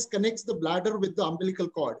allantois connects the bladder with the umbilical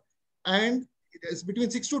cord, and it's between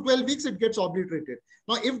 6 to 12 weeks, it gets obliterated.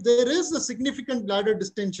 Now, if there is a significant bladder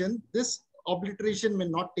distension, this obliteration may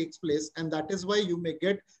not take place, and that is why you may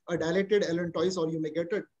get a dilated allantois or you may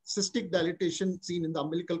get a cystic dilatation seen in the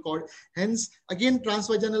umbilical cord. Hence, again,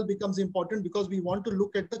 transvaginal becomes important because we want to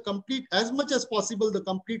look at the complete, as much as possible, the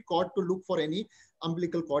complete cord to look for any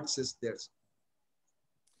umbilical cord cyst there.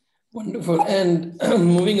 Wonderful. And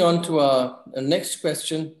moving on to our next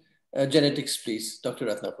question, genetics, please, Dr.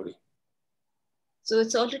 Ratnapuri. So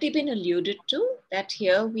it's already been alluded to that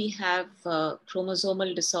here we have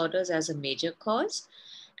chromosomal disorders as a major cause.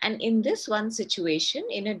 And in this one situation,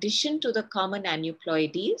 in addition to the common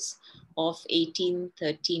aneuploidies of 18,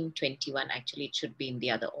 13, 21, actually it should be in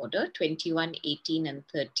the other order, 21, 18, and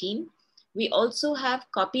 13, we also have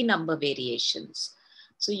copy number variations.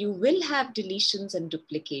 So you will have deletions and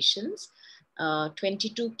duplications.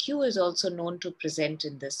 22q is also known to present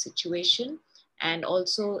in this situation, and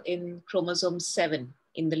also in chromosome 7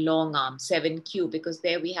 in the long arm, 7q, because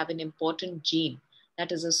there we have an important gene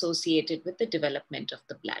that is associated with the development of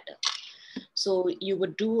the bladder. So you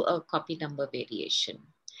would do a copy number variation.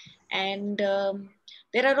 And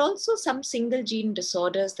there are also some single gene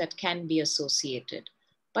disorders that can be associated.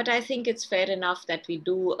 But I think it's fair enough that we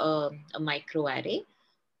do a microarray.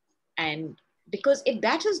 And because if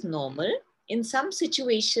that is normal, in some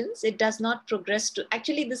situations, it does not progress to,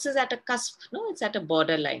 actually this is at a cusp, no, it's at a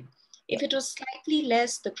borderline. If it was slightly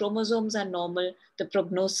less, the chromosomes are normal, the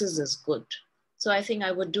prognosis is good. So I think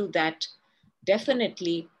I would do that,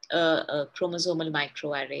 definitely a chromosomal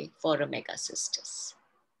microarray for a megacystis.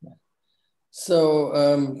 So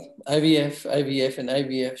IVF and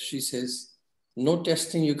IVF, she says, no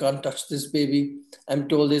testing, you can't touch this baby. I'm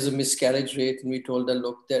told there's a miscarriage rate, and we told her,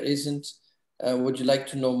 look, there isn't. Would you like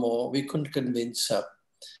to know more? We couldn't convince her.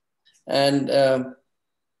 And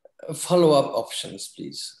follow-up options,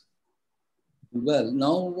 please. Well,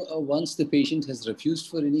 now once the patient has refused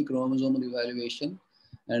for any chromosomal evaluation,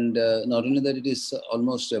 and not only that, it is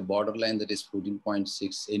almost a borderline, that is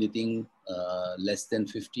 14.6, anything less than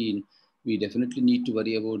 15, we definitely need to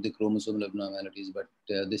worry about the chromosomal abnormalities, but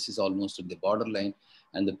this is almost at the borderline,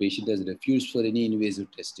 and the patient has refused for any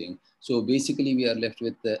invasive testing. So basically we are left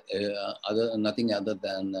with nothing other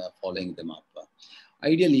than following them up.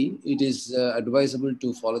 Ideally, it is advisable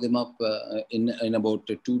to follow them up in about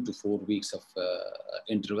 2 to 4 weeks of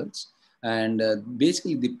intervals. And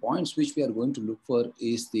basically the points which we are going to look for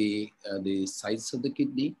is the size of the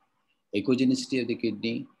kidney, echogenicity of the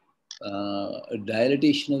kidney,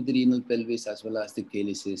 dilatation of the renal pelvis as well as the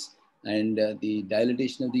calyces, and the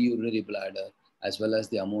dilatation of the urinary bladder as well as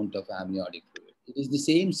the amount of amniotic fluid. It is the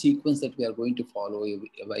same sequence that we are going to follow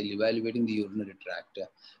while evaluating the urinary tract,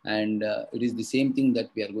 and it is the same thing that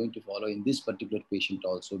we are going to follow in this particular patient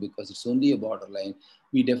also, because it's only a borderline.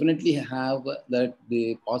 We definitely have that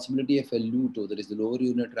the possibility of a LUTO, that is the lower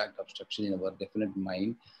urinary tract obstruction, in our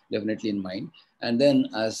definitely in mind. And then,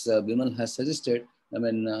 as Bimal has suggested, I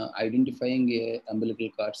mean, identifying a umbilical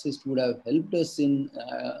cord cyst would have helped us in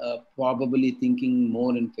probably thinking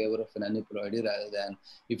more in favor of an aneuploidy rather than,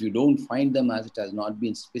 if you don't find them, as it has not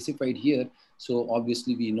been specified here. So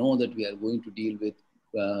obviously we know that we are going to deal with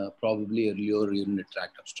probably a lower urinary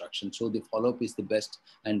tract obstruction. So the follow-up is the best,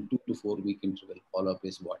 and 2 to 4 week interval follow-up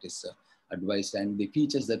is what is advised. And the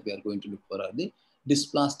features that we are going to look for are the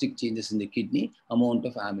dysplastic changes in the kidney, amount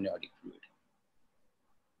of amniotic fluid.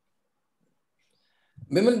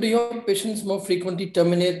 Women, do your patients more frequently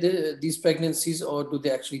terminate these pregnancies, or do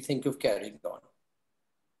they actually think of carrying on?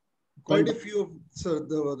 Quite a few, sir.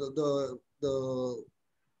 The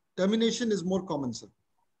termination is more common, sir.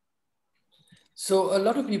 So a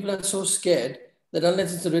lot of people are so scared that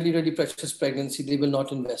unless it's a really, really precious pregnancy, they will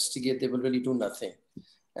not investigate, they will really do nothing.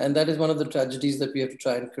 And that is one of the tragedies that we have to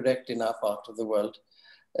try and correct in our part of the world.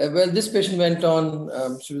 Well, this patient went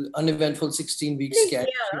on, she was uneventful 16-week scan.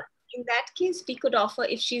 Yeah. In that case, we could offer,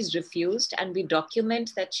 if she's refused, and we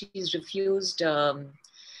document that she's refused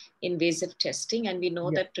invasive testing, and we know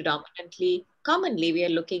that predominantly, commonly, we are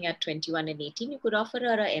looking at 21 and 18, you could offer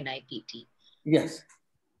her a NIPT. Yes.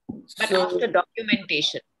 But so, after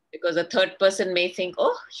documentation, because a third person may think,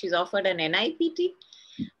 oh, she's offered an NIPT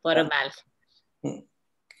for a malfunction.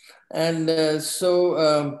 And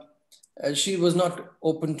she was not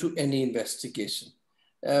open to any investigation.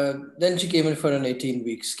 Then she came in for an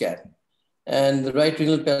 18-week scan, and the right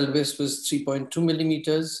renal pelvis was 3.2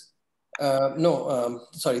 millimeters.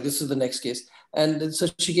 Sorry, this is the next case. And so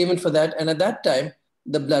she came in for that, and at that time,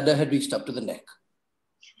 the bladder had reached up to the neck.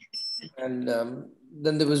 And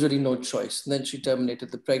then there was really no choice. And then she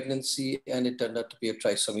terminated the pregnancy, and it turned out to be a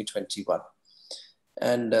trisomy 21.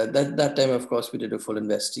 And that time, of course, we did a full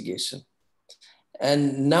investigation.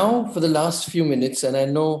 And now for the last few minutes, and I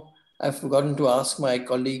know I've forgotten to ask my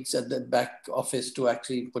colleagues at the back office to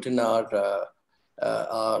actually put in our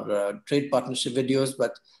trade partnership videos,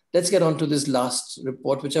 but let's get on to this last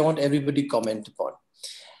report, which I want everybody to comment upon.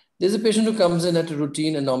 There's a patient who comes in at a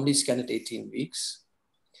routine anomaly scan at 18 weeks.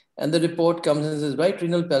 And the report comes in and says, right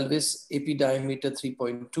renal pelvis, AP diameter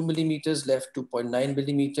 3.2 millimeters, left 2.9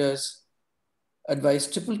 millimeters,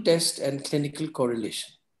 advised triple test and clinical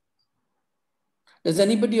correlation. Does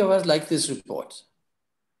anybody of us like this report?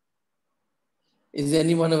 Is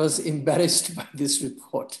any one of us embarrassed by this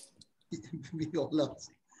report? We all are.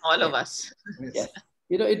 All of us. Yes.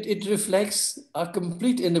 You know, it reflects our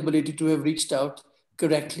complete inability to have reached out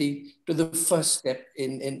correctly to the first step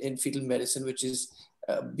in fetal medicine, which is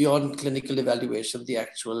beyond clinical evaluation, the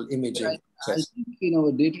actual imaging. Right. I think in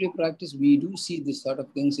our day-to-day practice, we do see this sort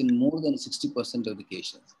of things in more than 60% of the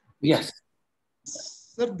cases. Yes.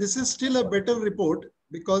 Sir, this is still a better report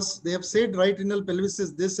because they have said right renal pelvis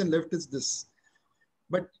is this and left is this.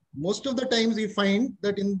 But most of the times we find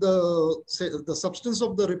that in the substance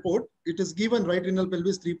of the report, it is given right renal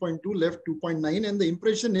pelvis 3.2, left 2.9, and the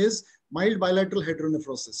impression is mild bilateral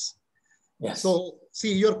hydronephrosis. Yes. So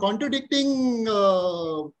see, you're contradicting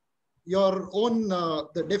your own,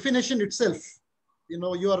 the definition itself. You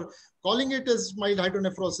know, you are calling it as mild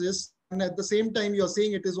hydronephrosis, and at the same time, you're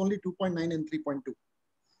saying it is only 2.9 and 3.2.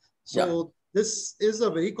 So this is a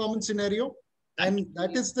very common scenario. And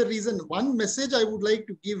that is the reason. One message I would like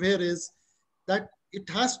to give here is that it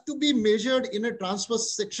has to be measured in a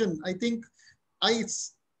transverse section. I think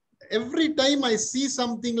every time I see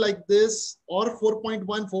something like this or 4.1,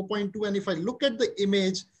 4.2, and if I look at the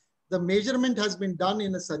image, the measurement has been done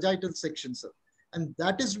in a sagittal section, sir. And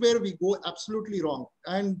that is where we go absolutely wrong.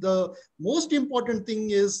 And the most important thing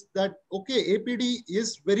is that, okay, APD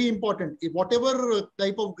is very important. If whatever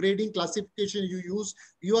type of grading classification you use,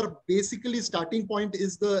 your basically starting point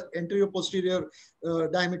is the anterior posterior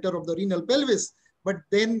diameter of the renal pelvis. But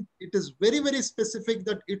then it is very, very specific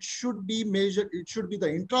that it should be measured. It should be the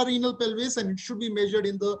intrarenal pelvis and it should be measured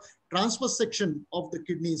in the transverse section of the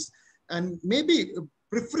kidneys. And maybe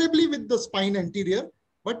preferably with the spine anterior.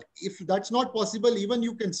 But if that's not possible, even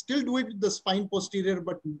you can still do it with the spine posterior,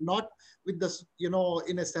 but not with the, you know,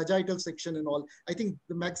 in a sagittal section and all. I think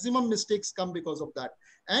the maximum mistakes come because of that.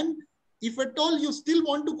 And if at all you still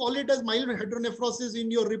want to call it as mild hydronephrosis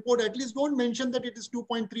in your report, at least don't mention that it is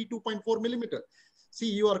 2.3, 2.4 millimeter.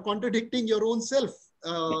 See, you are contradicting your own self.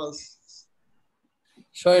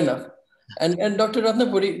 Sure enough. And Dr.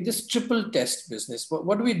 Ratnapuri, this triple test business,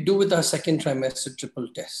 what do we do with our second trimester triple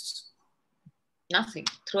tests? Nothing.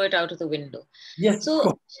 Throw it out of the window. Yes. So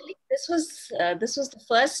actually, this was the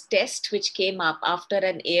first test which came up after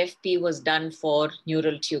an AFP was done for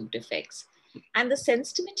neural tube defects, and the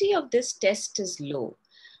sensitivity of this test is low.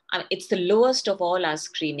 It's the lowest of all our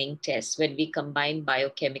screening tests when we combine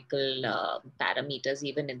biochemical parameters,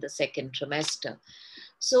 even in the second trimester.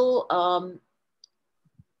 So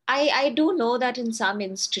I do know that in some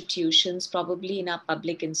institutions, probably in our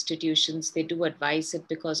public institutions, they do advise it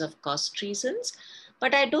because of cost reasons.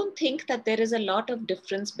 But I don't think that there is a lot of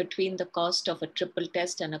difference between the cost of a triple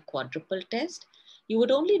test and a quadruple test. You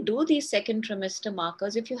would only do these second trimester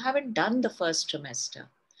markers if you haven't done the first trimester.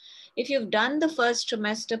 If you've done the first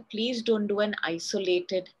trimester, please don't do an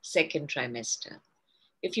isolated second trimester.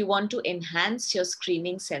 If you want to enhance your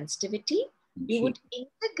screening sensitivity, you would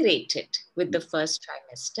integrate it with the first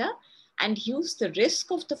trimester and use the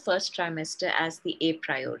risk of the first trimester as the a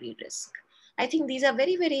priori risk. I think these are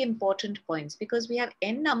very, very important points because we have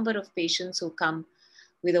n number of patients who come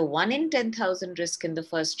with a 1 in 10,000 risk in the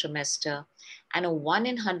first trimester and a 1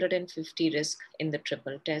 in 150 risk in the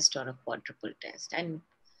triple test or a quadruple test. And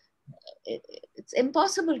it's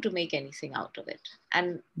impossible to make anything out of it.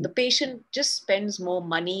 And the patient just spends more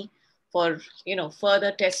money for, you know,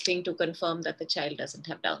 further testing to confirm that the child doesn't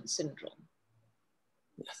have Down syndrome.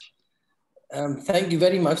 Yes. Thank you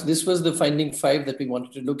very much. This was the finding 5 that we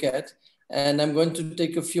wanted to look at. And I'm going to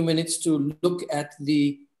take a few minutes to look at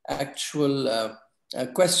the actual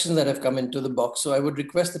questions that have come into the box. So I would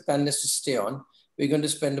request the panelists to stay on. We're going to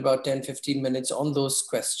spend about 10-15 minutes on those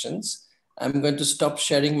questions. I'm going to stop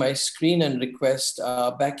sharing my screen and request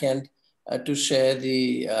our backend to share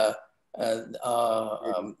the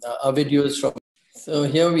our videos from. So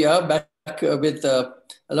here we are back with a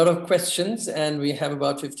lot of questions, and we have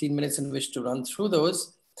about 15 minutes in which to run through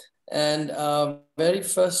those. And our very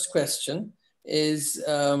first question is,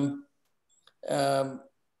 Bimal,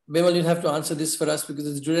 you'll have to answer this for us because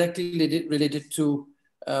it's directly related to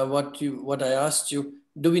what I asked you.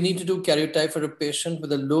 Do we need to do karyotype for a patient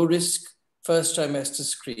with a low risk first trimester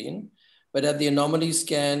screen, but at the anomaly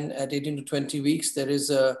scan at 18 to 20 weeks, there is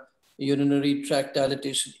a urinary tract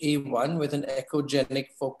dilatation A1 with an echogenic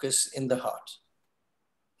focus in the heart.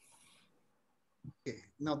 Okay,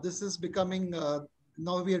 now this is becoming,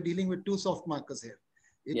 now we are dealing with two soft markers here.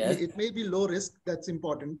 Yes. It may be low risk, that's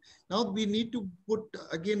important. Now we need to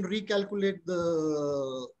recalculate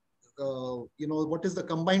the, what is the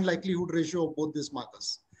combined likelihood ratio of both these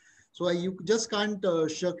markers. So you just can't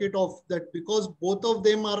shirk it off that because both of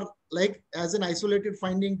them are like as an isolated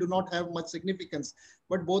finding do not have much significance,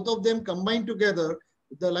 but both of them combined together,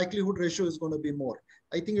 the likelihood ratio is going to be more.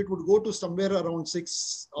 I think it would go to somewhere around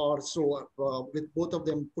 6 or so with both of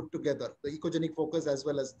them put together, the echogenic focus as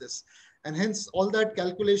well as this. And hence all that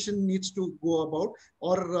calculation needs to go about,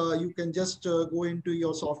 or you can just go into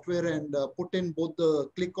your software and put in both the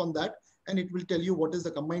click on that, and it will tell you what is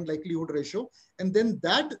the combined likelihood ratio. And then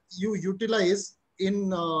that you utilize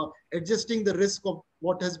in adjusting the risk of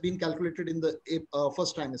what has been calculated in the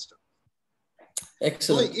first trimester.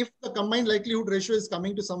 Excellent. So if the combined likelihood ratio is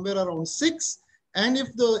coming to somewhere around 6, and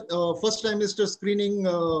if the first trimester screening,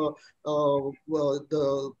 the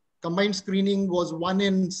combined screening was 1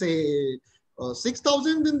 in say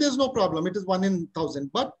 6,000, then there's no problem. It is 1 in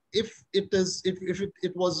 1,000. But if it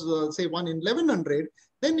was say 1 in 1,100,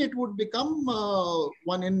 then it would become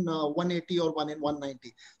 1 in 180 or 1 in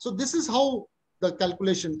 190. So this is how the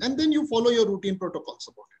calculation, and then you follow your routine protocols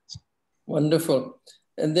about it. Wonderful.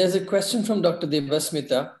 And there's a question from Dr.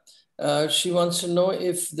 Devasmita. She wants to know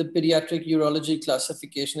if the pediatric urology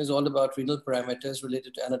classification is all about renal parameters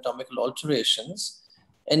related to anatomical alterations.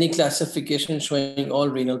 Any classification showing all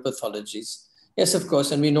renal pathologies? Yes, of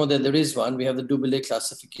course. And we know that there is one. We have the Dubile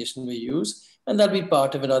classification we use, and that'll be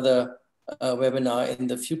part of another webinar in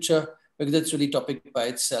the future, because that's really topic by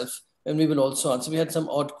itself. And we will also answer. We had some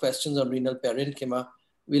odd questions on renal parenchyma.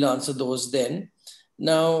 We'll answer those then.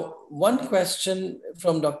 Now, one question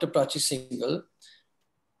from Dr. Prachi Singhal.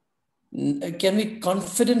 Can we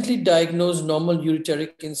confidently diagnose normal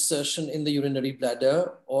ureteric insertion in the urinary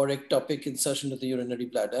bladder or ectopic insertion of the urinary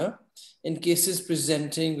bladder in cases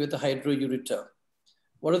presenting with a hydroureter?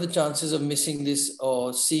 What are the chances of missing this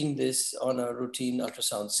or seeing this on a routine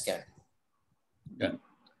ultrasound scan? Yeah.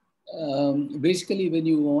 Basically, when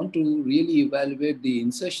you want to really evaluate the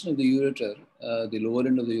insertion of the ureter, the lower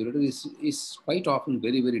end of the ureter is quite often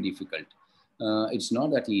very, very difficult. It's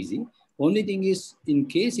not that easy. Only thing is, in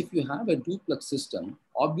case if you have a duplex system,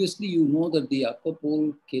 obviously you know that the upper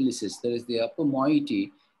pole calycis, that is the upper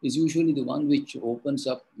moiety, is usually the one which opens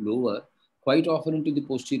up lower, quite often into the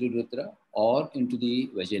posterior urethra or into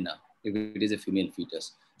the vagina, if it is a female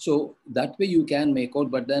fetus. So that way you can make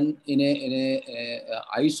out, but then in a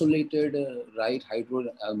isolated right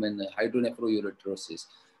hydronephroureterosis,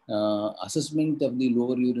 assessment of the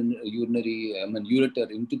lower urinary ureter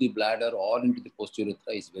into the bladder or into the posterior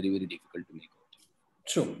urethra is very, very difficult to make out.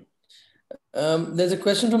 True. There's a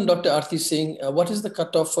question from Dr. Arti Singh. What is the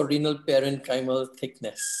cutoff for renal parenchymal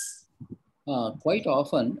thickness? Quite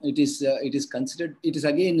often it is considered, it is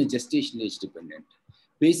again gestational age dependent.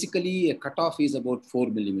 Basically, a cutoff is about 4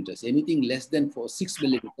 millimeters. Anything less than 6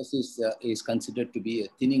 millimeters is considered to be a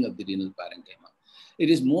thinning of the renal parenchyma. It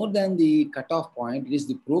is more than the cutoff point. It is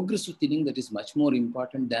the progressive thinning that is much more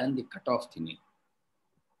important than the cutoff thinning.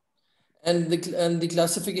 And the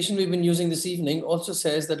classification we've been using this evening also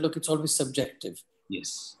says that, look, it's always subjective.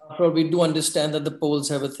 Yes. After all, we do understand that the poles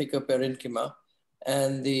have a thicker parenchyma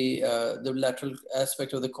and the lateral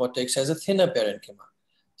aspect of the cortex has a thinner parenchyma.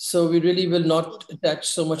 So we really will not attach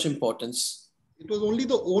so much importance. It was only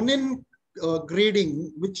the Onen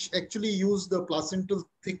grading which actually used the placental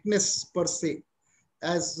thickness per se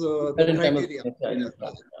as the criteria. The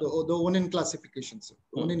Onen classification, so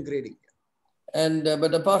Onen grading. And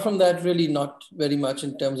but apart from that, really not very much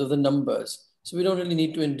in terms of the numbers. So we don't really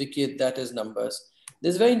need to indicate that as numbers.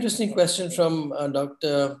 There's a very interesting question from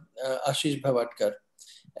Dr. Ashish Bhavatkar.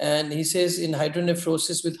 And he says, in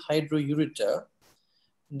hydronephrosis with hydroureter,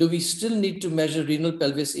 do we still need to measure renal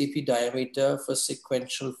pelvis AP diameter for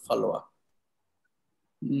sequential follow-up?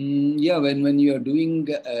 Yeah, when you are doing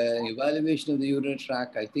evaluation of the urinary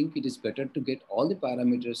tract, I think it is better to get all the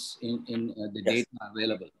parameters in the data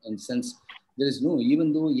available. In the sense, there is no,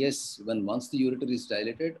 even though, yes, once the ureter is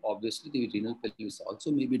dilated, obviously the renal pelvis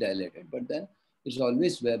also may be dilated, but then it's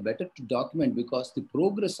always better to document because the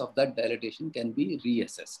progress of that dilatation can be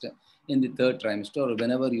reassessed in the third trimester or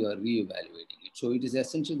whenever you are re-evaluating it. So it is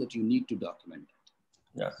essential that you need to document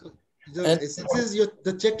that. Yeah. So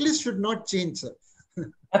the checklist should not change, sir.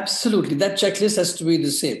 Absolutely. That checklist has to be the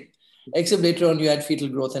same, except later on you add fetal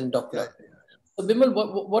growth and Doppler. So Bimal,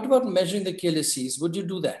 what about measuring the calyces? Would you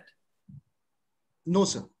do that? No,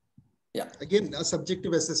 sir. Yeah. Again, a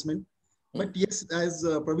subjective assessment. But yes, as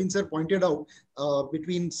Praveen sir pointed out,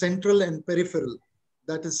 between central and peripheral,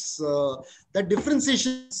 that is that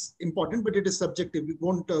differentiation is important, but it is subjective. We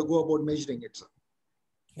won't go about measuring it, sir.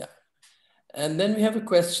 Yeah. And then we have a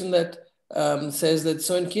question that says that,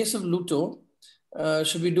 so in case of luto,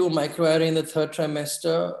 should we do a microarray in the 3rd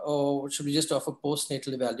trimester, or should we just offer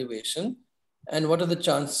postnatal evaluation? And what are the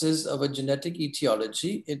chances of a genetic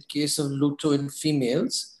etiology in case of luto in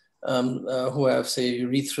females who have, say,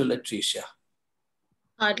 urethral atresia?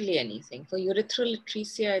 Hardly anything. For urethral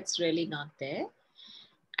atresia, it's really not there.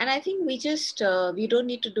 And I think we just, we don't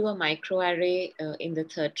need to do a microarray in the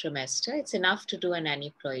 3rd trimester. It's enough to do an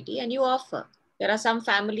aneuploidy, and you offer. There are some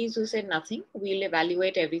families who say nothing. We'll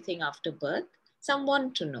evaluate everything after birth. Some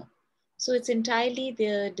want to know. So it's entirely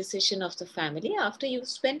the decision of the family after you've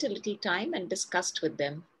spent a little time and discussed with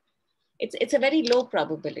them. It's a very low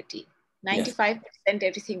probability. 95%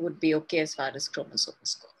 everything would be okay as far as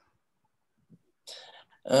chromosomes go.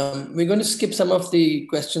 We're going to skip some of the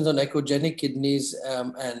questions on echogenic kidneys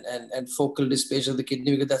and focal dysplasia of the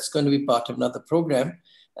kidney, because that's going to be part of another program,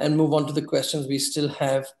 and move on to the questions we still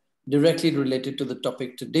have directly related to the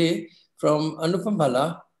topic today. From Anupam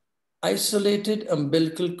Bhala: isolated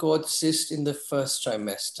umbilical cord cyst in the 1st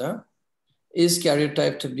trimester. Is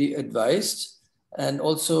karyotype to be advised? And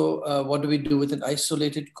also, what do we do with an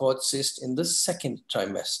isolated cord cyst in the 2nd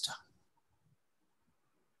trimester?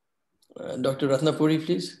 Dr. Ratnapuri,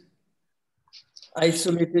 please.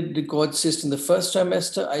 Isolated cord cyst in the 1st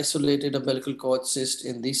trimester, isolated umbilical cord cyst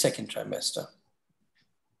in the 2nd trimester.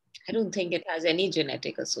 I don't think it has any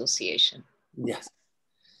genetic association. Yes.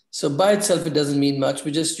 So by itself, it doesn't mean much.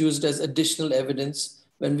 We just use it as additional evidence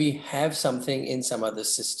when we have something in some other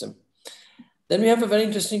system. Then we have a very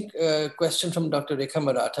interesting question from Dr. Rekha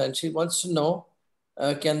Maratha, and she wants to know,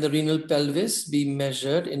 can the renal pelvis be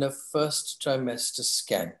measured in a 1st trimester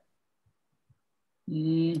scan?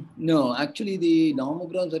 No, actually the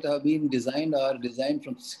nomograms that have been designed are designed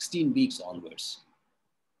from 16 weeks onwards.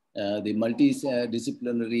 The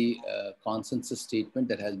multidisciplinary consensus statement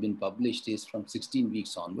that has been published is from 16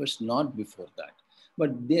 weeks onwards, not before that.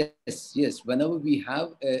 But yes, whenever we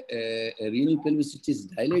have a renal pelvis which is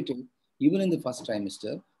dilated, even in the 1st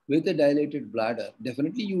trimester, with a dilated bladder,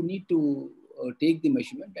 definitely you need to take the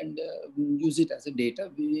measurement and use it as a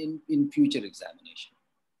data in future examination.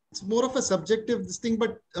 It's more of a subjective thing,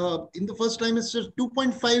 but in the 1st trimester,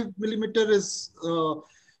 2.5 millimeter is,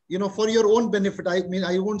 for your own benefit. I mean,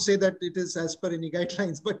 I won't say that it is as per any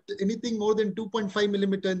guidelines, but anything more than 2.5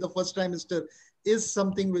 millimeter in the 1st trimester is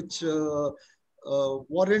something which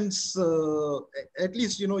warrants, at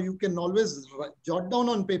least, you can always jot down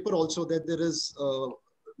on paper also that there is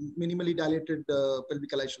minimally dilated pelvic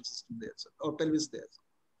alveolar system there, or pelvis there.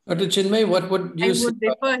 Dr. Chinmay, what would you say? I would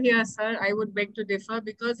differ here, sir. I would beg to differ,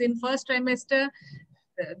 because in 1st trimester,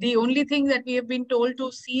 the only thing that we have been told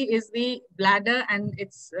to see is the bladder and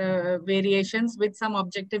its variations with some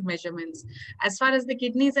objective measurements. As far as the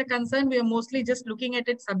kidneys are concerned, we are mostly just looking at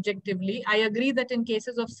it subjectively. I agree that in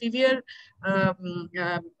cases of severe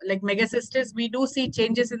like megacystis, we do see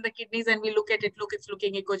changes in the kidneys and we look at it, it's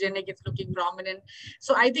looking echogenic, it's looking prominent.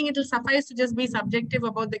 So I think it will suffice to just be subjective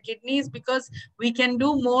about the kidneys, because we can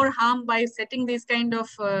do more harm by setting these kind of,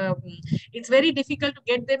 it's very difficult to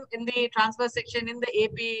get them in the transverse section in the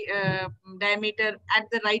AP diameter at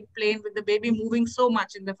the right plane with the baby moving so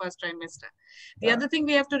much in the 1st trimester. The other thing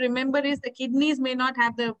we have to remember is the kidneys may not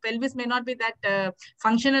have, the pelvis may not be that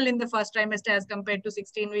functional in the 1st trimester as compared to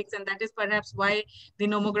 16 weeks. And that is perhaps why the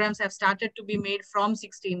nomograms have started to be made from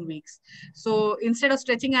 16 weeks. So instead of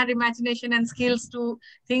stretching our imagination and skills to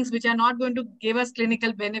things which are not going to give us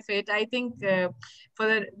clinical benefit, I think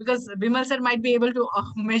because Bimal sir might be able to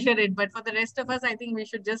measure it, but for the rest of us, I think we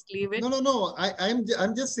should just leave it. No.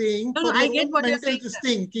 I'm just saying. No, I get what you're saying.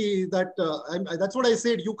 That's what I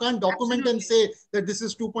said. You can't document and say that this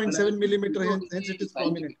is 2.7 millimeter, hence it is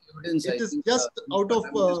prominent. It is just out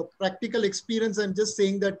of practical experience. I'm just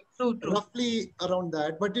saying that roughly around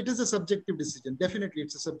that, but it is a subjective decision. Definitely,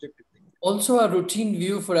 it's a subjective thing. Also, our routine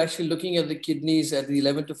view for actually looking at the kidneys at the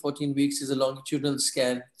 11 to 14 weeks is a longitudinal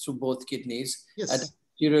scan through both kidneys at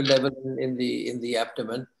posterior level in the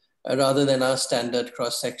abdomen, rather than our standard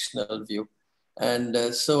cross-sectional view.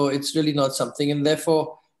 And so it's really not something. And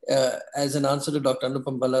therefore, as an answer to Dr.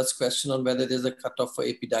 Anupam Bhala's question on whether there's a cutoff for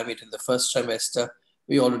AP diameter in the 1st trimester,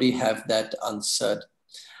 we already have that answered.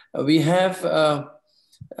 We have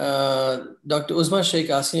Dr. Uzma Sheikh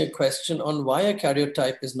asking a question on why a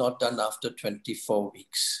karyotype is not done after 24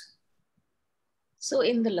 weeks. So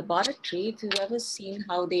in the laboratory, if you've ever seen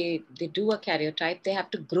how they do a karyotype, they have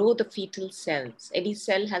to grow the fetal cells. Any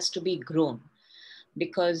cell has to be grown.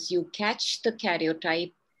 because you catch the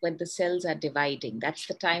karyotype when the cells are dividing. That's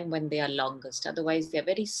the time when they are longest. Otherwise, they're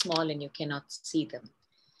very small and you cannot see them.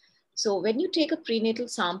 So when you take a prenatal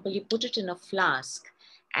sample, you put it in a flask,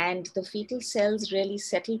 and the fetal cells really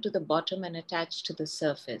settle to the bottom and attach to the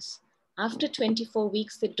surface. After 24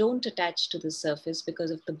 weeks, they don't attach to the surface because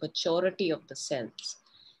of the maturity of the cells.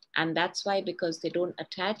 And that's why, because they don't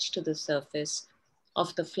attach to the surface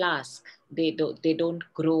of the flask, they don't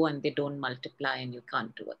grow and they don't multiply, and you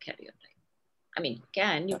can't do a karyotype. I mean,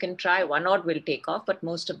 you can try, one odd will take off, but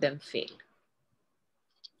most of them fail.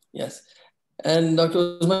 Yes. And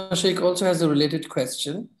Dr. Uzma Sheikh also has a related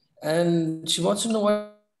question, and she wants to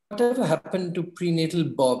know whatever happened to prenatal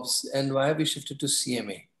bobs and why have we shifted to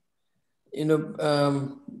CMA? You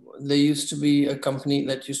know, there used to be a company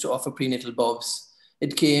that used to offer prenatal bobs.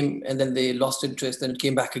 It came and then they lost interest, then it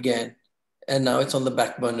came back again, and now it's on the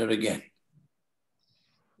back burner again.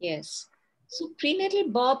 Yes. So prenatal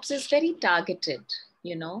bobs is very targeted.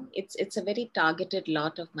 You know, it's a very targeted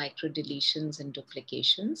lot of microdeletions and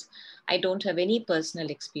duplications. I don't have any personal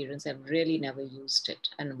experience. I've really never used it.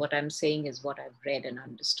 And what I'm saying is what I've read and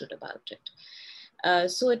understood about it.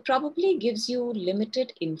 So it probably gives you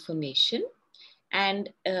limited information. And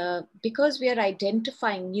because we are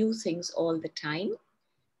identifying new things all the time,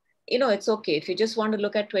 you know, it's okay. If you just want to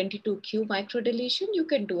look at 22q microdeletion, you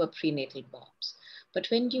can do a prenatal bobs. But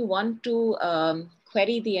when you want to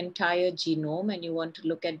query the entire genome and you want to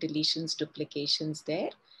look at deletions, duplications there,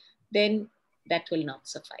 then that will not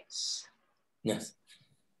suffice. Yes.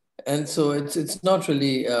 And so it's not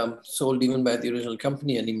really sold even by the original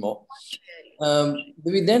company anymore.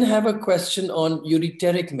 We then have a question on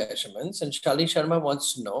ureteric measurements, and Shalini Sharma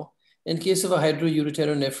wants to know, in case of a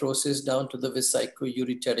hydroureteronephrosis down to the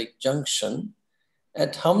vesico-ureteric junction,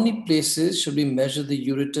 at how many places should we measure the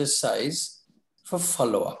ureter size for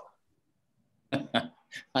follow-up?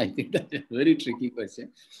 I think that's a very tricky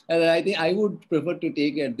question. And I think I would prefer to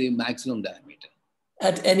take at the maximum diameter.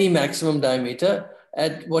 At any maximum diameter,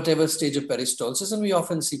 at whatever stage of peristalsis, and we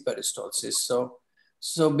often see peristalsis.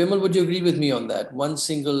 So Bimal, would you agree with me on that? One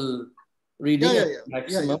single reading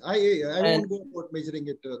maximum. I won't go about measuring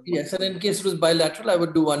it. Yes, and in case it was bilateral, I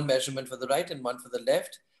would do one measurement for the right and one for the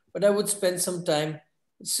left. But I would spend some time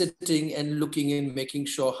sitting and looking and making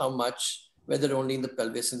sure how much, whether only in the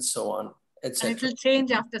pelvis and so on, etc. And it will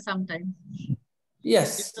change after some time.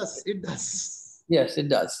 Yes. It does. Yes, it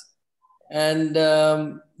does. And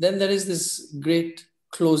then there is this great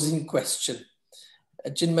closing question.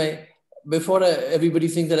 Chinmay, before everybody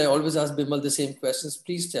thinks that I always ask Bimal the same questions,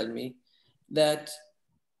 please tell me that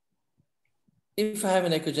if I have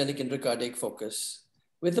an echogenic intracardiac focus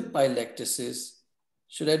with a pylectasis,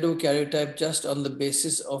 should I do a karyotype just on the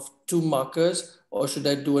basis of 2 markers, or should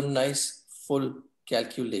I do a nice full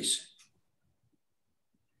calculation?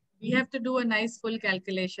 We have to do a nice full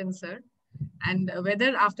calculation, sir. And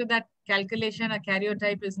whether after that calculation a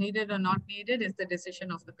karyotype is needed or not needed is the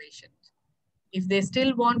decision of the patient. If they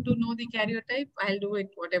still want to know the karyotype, I'll do it,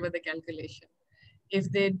 whatever the calculation. If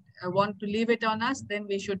they want to leave it on us, then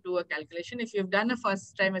we should do a calculation. If you've done a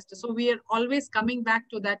first trimester, so we are always coming back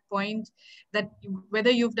to that point that whether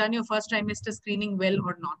you've done your first trimester screening well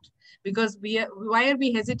or not. Because why are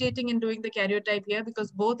we hesitating in doing the karyotype here? Because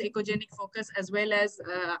both echogenic focus as well as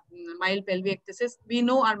mild pelvic ectasis, we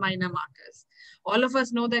know are minor markers. All of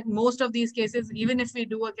us know that most of these cases, even if we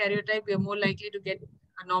do a karyotype, we are more likely to get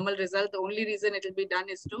a normal result. The only reason it will be done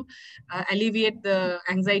is to alleviate the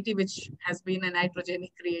anxiety which has been an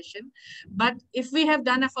iatrogenic creation. But if we have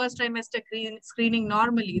done a first trimester screening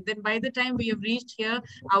normally, then by the time we have reached here,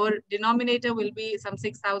 our denominator will be some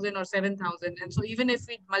 6,000 or 7,000. And so even if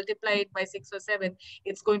we multiply it by 6 or 7,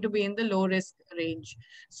 it's going to be in the low risk range.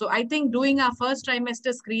 So I think doing our first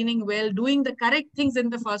trimester screening well, doing the correct things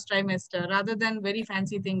in the first trimester rather than very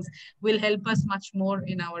fancy things will help us much more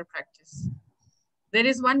in our practice. There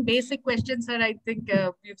is one basic question, sir. I think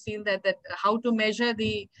you've seen that how to measure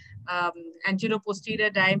the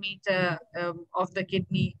anterior-posterior diameter of the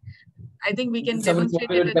kidney. I think we can demonstrate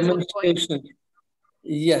it at some point.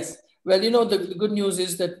 Yes. Well, you know, the good news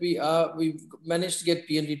is that we've managed to get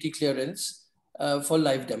PNDT clearance for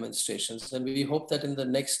live demonstrations, and we hope that in the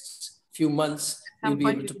next few months we'll be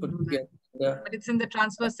able to put together. But it's in the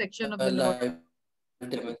transfer section of the live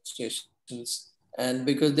demonstrations. And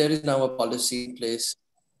because there is now a policy in place,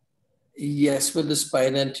 yes, with the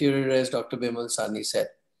spine anterior, as Dr. Bimal Sani said.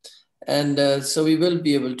 And so we will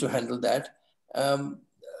be able to handle that.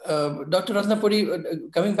 Dr.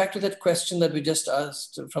 Ratnapuri, coming back to that question that we just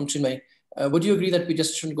asked from Chinmay, would you agree that we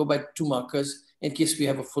just shouldn't go by 2 markers in case we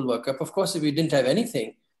have a full workup? Of course, if we didn't have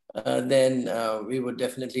anything, then we would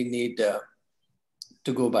definitely need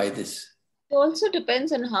to go by this? It also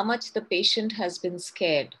depends on how much the patient has been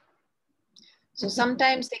scared. So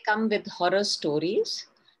sometimes they come with horror stories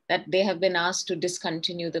that they have been asked to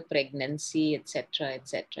discontinue the pregnancy, etc.,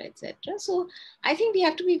 etc., etc. So I think we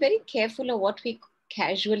have to be very careful of what we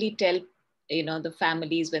casually tell, the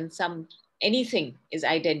families when anything is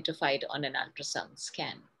identified on an ultrasound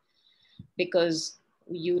scan, because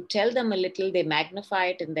you tell them a little, they magnify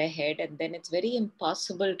it in their head, and then it's very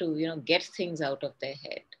impossible to, get things out of their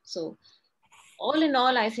head. So all in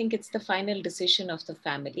all, I think it's the final decision of the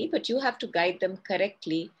family, but you have to guide them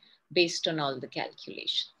correctly based on all the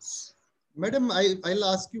calculations. Madam, I'll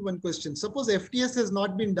ask you one question. Suppose FTS has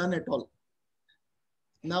not been done at all.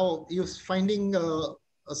 Now you're finding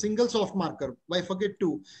a single soft marker. Why forget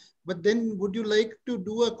two? But then would you like to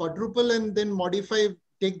do a quadruple and then modify,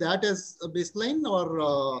 take that as a baseline,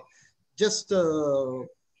 or just...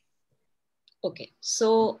 Okay,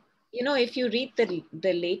 so, if you read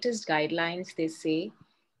the latest guidelines, they say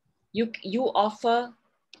you offer,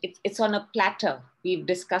 it's on a platter. We've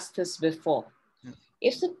discussed this before. Yeah.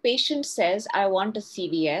 If the patient says, I want a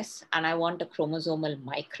CVS and I want a chromosomal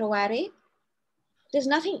microarray, there's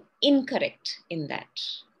nothing incorrect in that.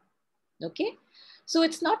 Okay. So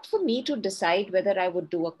it's not for me to decide whether I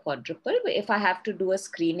would do a quadruple, but if I have to do a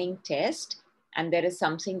screening test and there is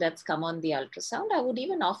something that's come on the ultrasound, I would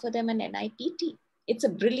even offer them an NIPT. It's a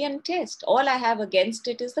brilliant test. All I have against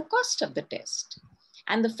it is the cost of the test.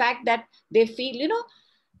 And the fact that they feel,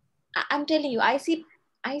 I'm telling you, I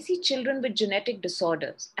see children with genetic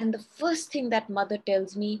disorders. And the first thing that mother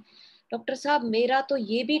tells me, Dr. Saab, mera to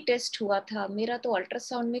ye bhi test hua tha, mera to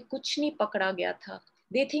ultrasound mein kuch nahi pakda gaya tha.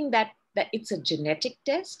 They think that it's a genetic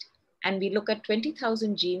test, and we look at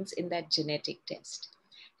 20,000 genes in that genetic test.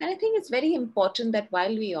 And I think it's very important that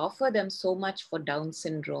while we offer them so much for Down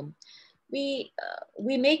syndrome, we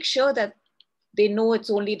make sure that they know it's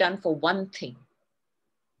only done for one thing.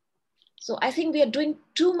 So I think we are doing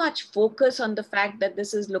too much focus on the fact that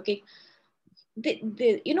this is looking,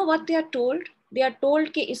 you know what they are told? They are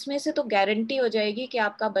told कि इसमें से तो guarantee हो जाएगी कि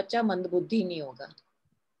आपका बच्चा मंदबुद्धि नहीं होगा.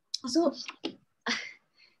 So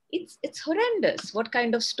it's horrendous what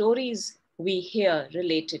kind of stories we hear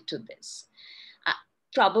related to this.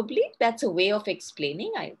 Probably that's a way of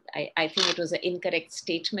explaining. I think it was an incorrect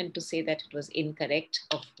statement to say that it was incorrect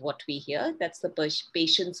of what we hear. That's the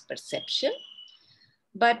patient's perception.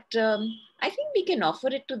 But I think we can offer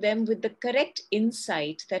it to them with the correct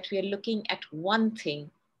insight that we are looking at one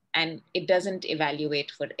thing and it doesn't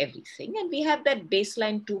evaluate for everything. And we have that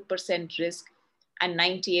baseline 2% risk and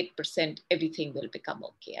 98% everything will become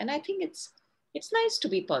okay. And I think it's nice to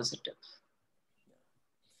be positive.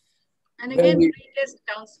 And again, pre-test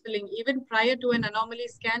counseling, even prior to an anomaly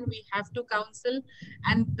scan, we have to counsel.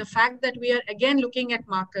 And the fact that we are again looking at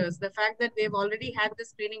markers, the fact that they've already had the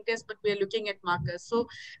screening test, but we are looking at markers. So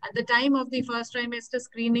at the time of the first trimester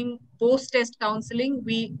screening, post-test counseling,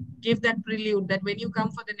 we give that prelude that when you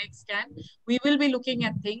come for the next scan, we will be looking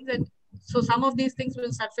at things. And so some of these things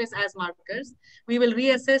will surface as markers. We will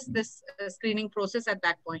reassess this screening process at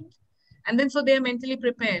that point. And then so they are mentally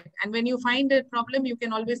prepared. And when you find a problem, you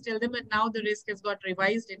can always tell them that now the risk has got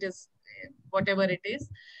revised. It is whatever it is.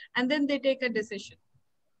 And then they take a decision.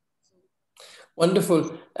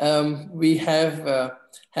 Wonderful. We have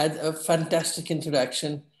had a fantastic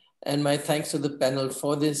interaction, and my thanks to the panel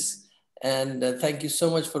for this. And thank you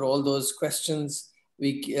so much for all those questions.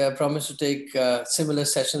 We promise to take similar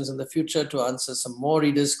sessions in the future to answer some more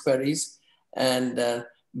readers' queries. And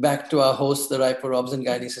back to our host, the Raipur Obs and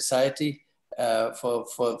Gynae Society, for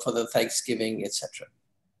the Thanksgiving, etc.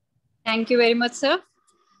 Thank you very much, sir.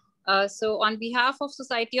 So on behalf of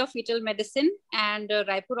Society of Fetal Medicine and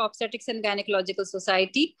Raipur Obstetrics and Gynecological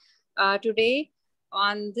Society, today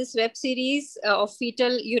on this web series of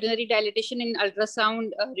fetal urinary dilatation in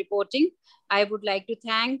ultrasound reporting, I would like to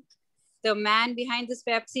thank the man behind this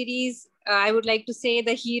web series. I would like to say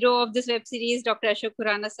the hero of this web series, Dr. Ashok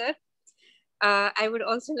Khurana, sir. I would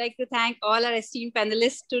also like to thank all our esteemed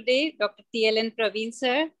panelists today, Dr. TLN Praveen,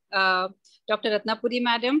 sir, Dr. Ratnapuri,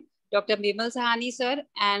 madam, Dr. Bimal Sahani, sir,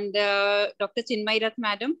 and Dr. Chinmay Rath,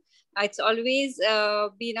 madam. It's always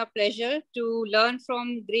been a pleasure to learn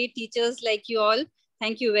from great teachers like you all.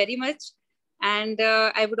 Thank you very much. And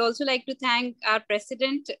I would also like to thank our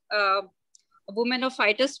president, a woman of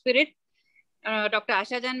fighter spirit, Dr.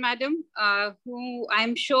 Asha Jan, madam, who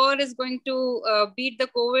I'm sure is going to beat the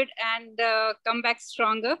COVID and come back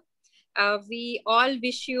stronger. We all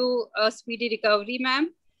wish you a speedy recovery,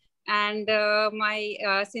 ma'am. And my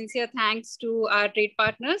sincere thanks to our trade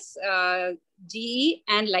partners, GE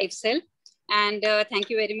and LifeCell. And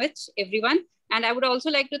thank you very much, everyone. And I would also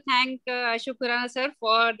like to thank Ashok Khurana sir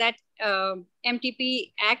for that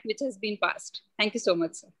MTP Act which has been passed. Thank you so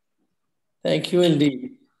much, sir. Thank you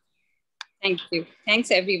indeed. Thank you. Thanks,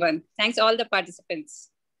 everyone. Thanks, all the participants.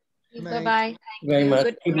 Bye-bye. Very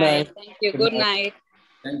much. Good night. Thank you. Good night.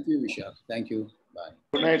 Thank you, Vishal. Thank you. Bye.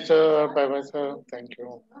 Good night, sir. Bye-bye, sir. Thank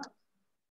you.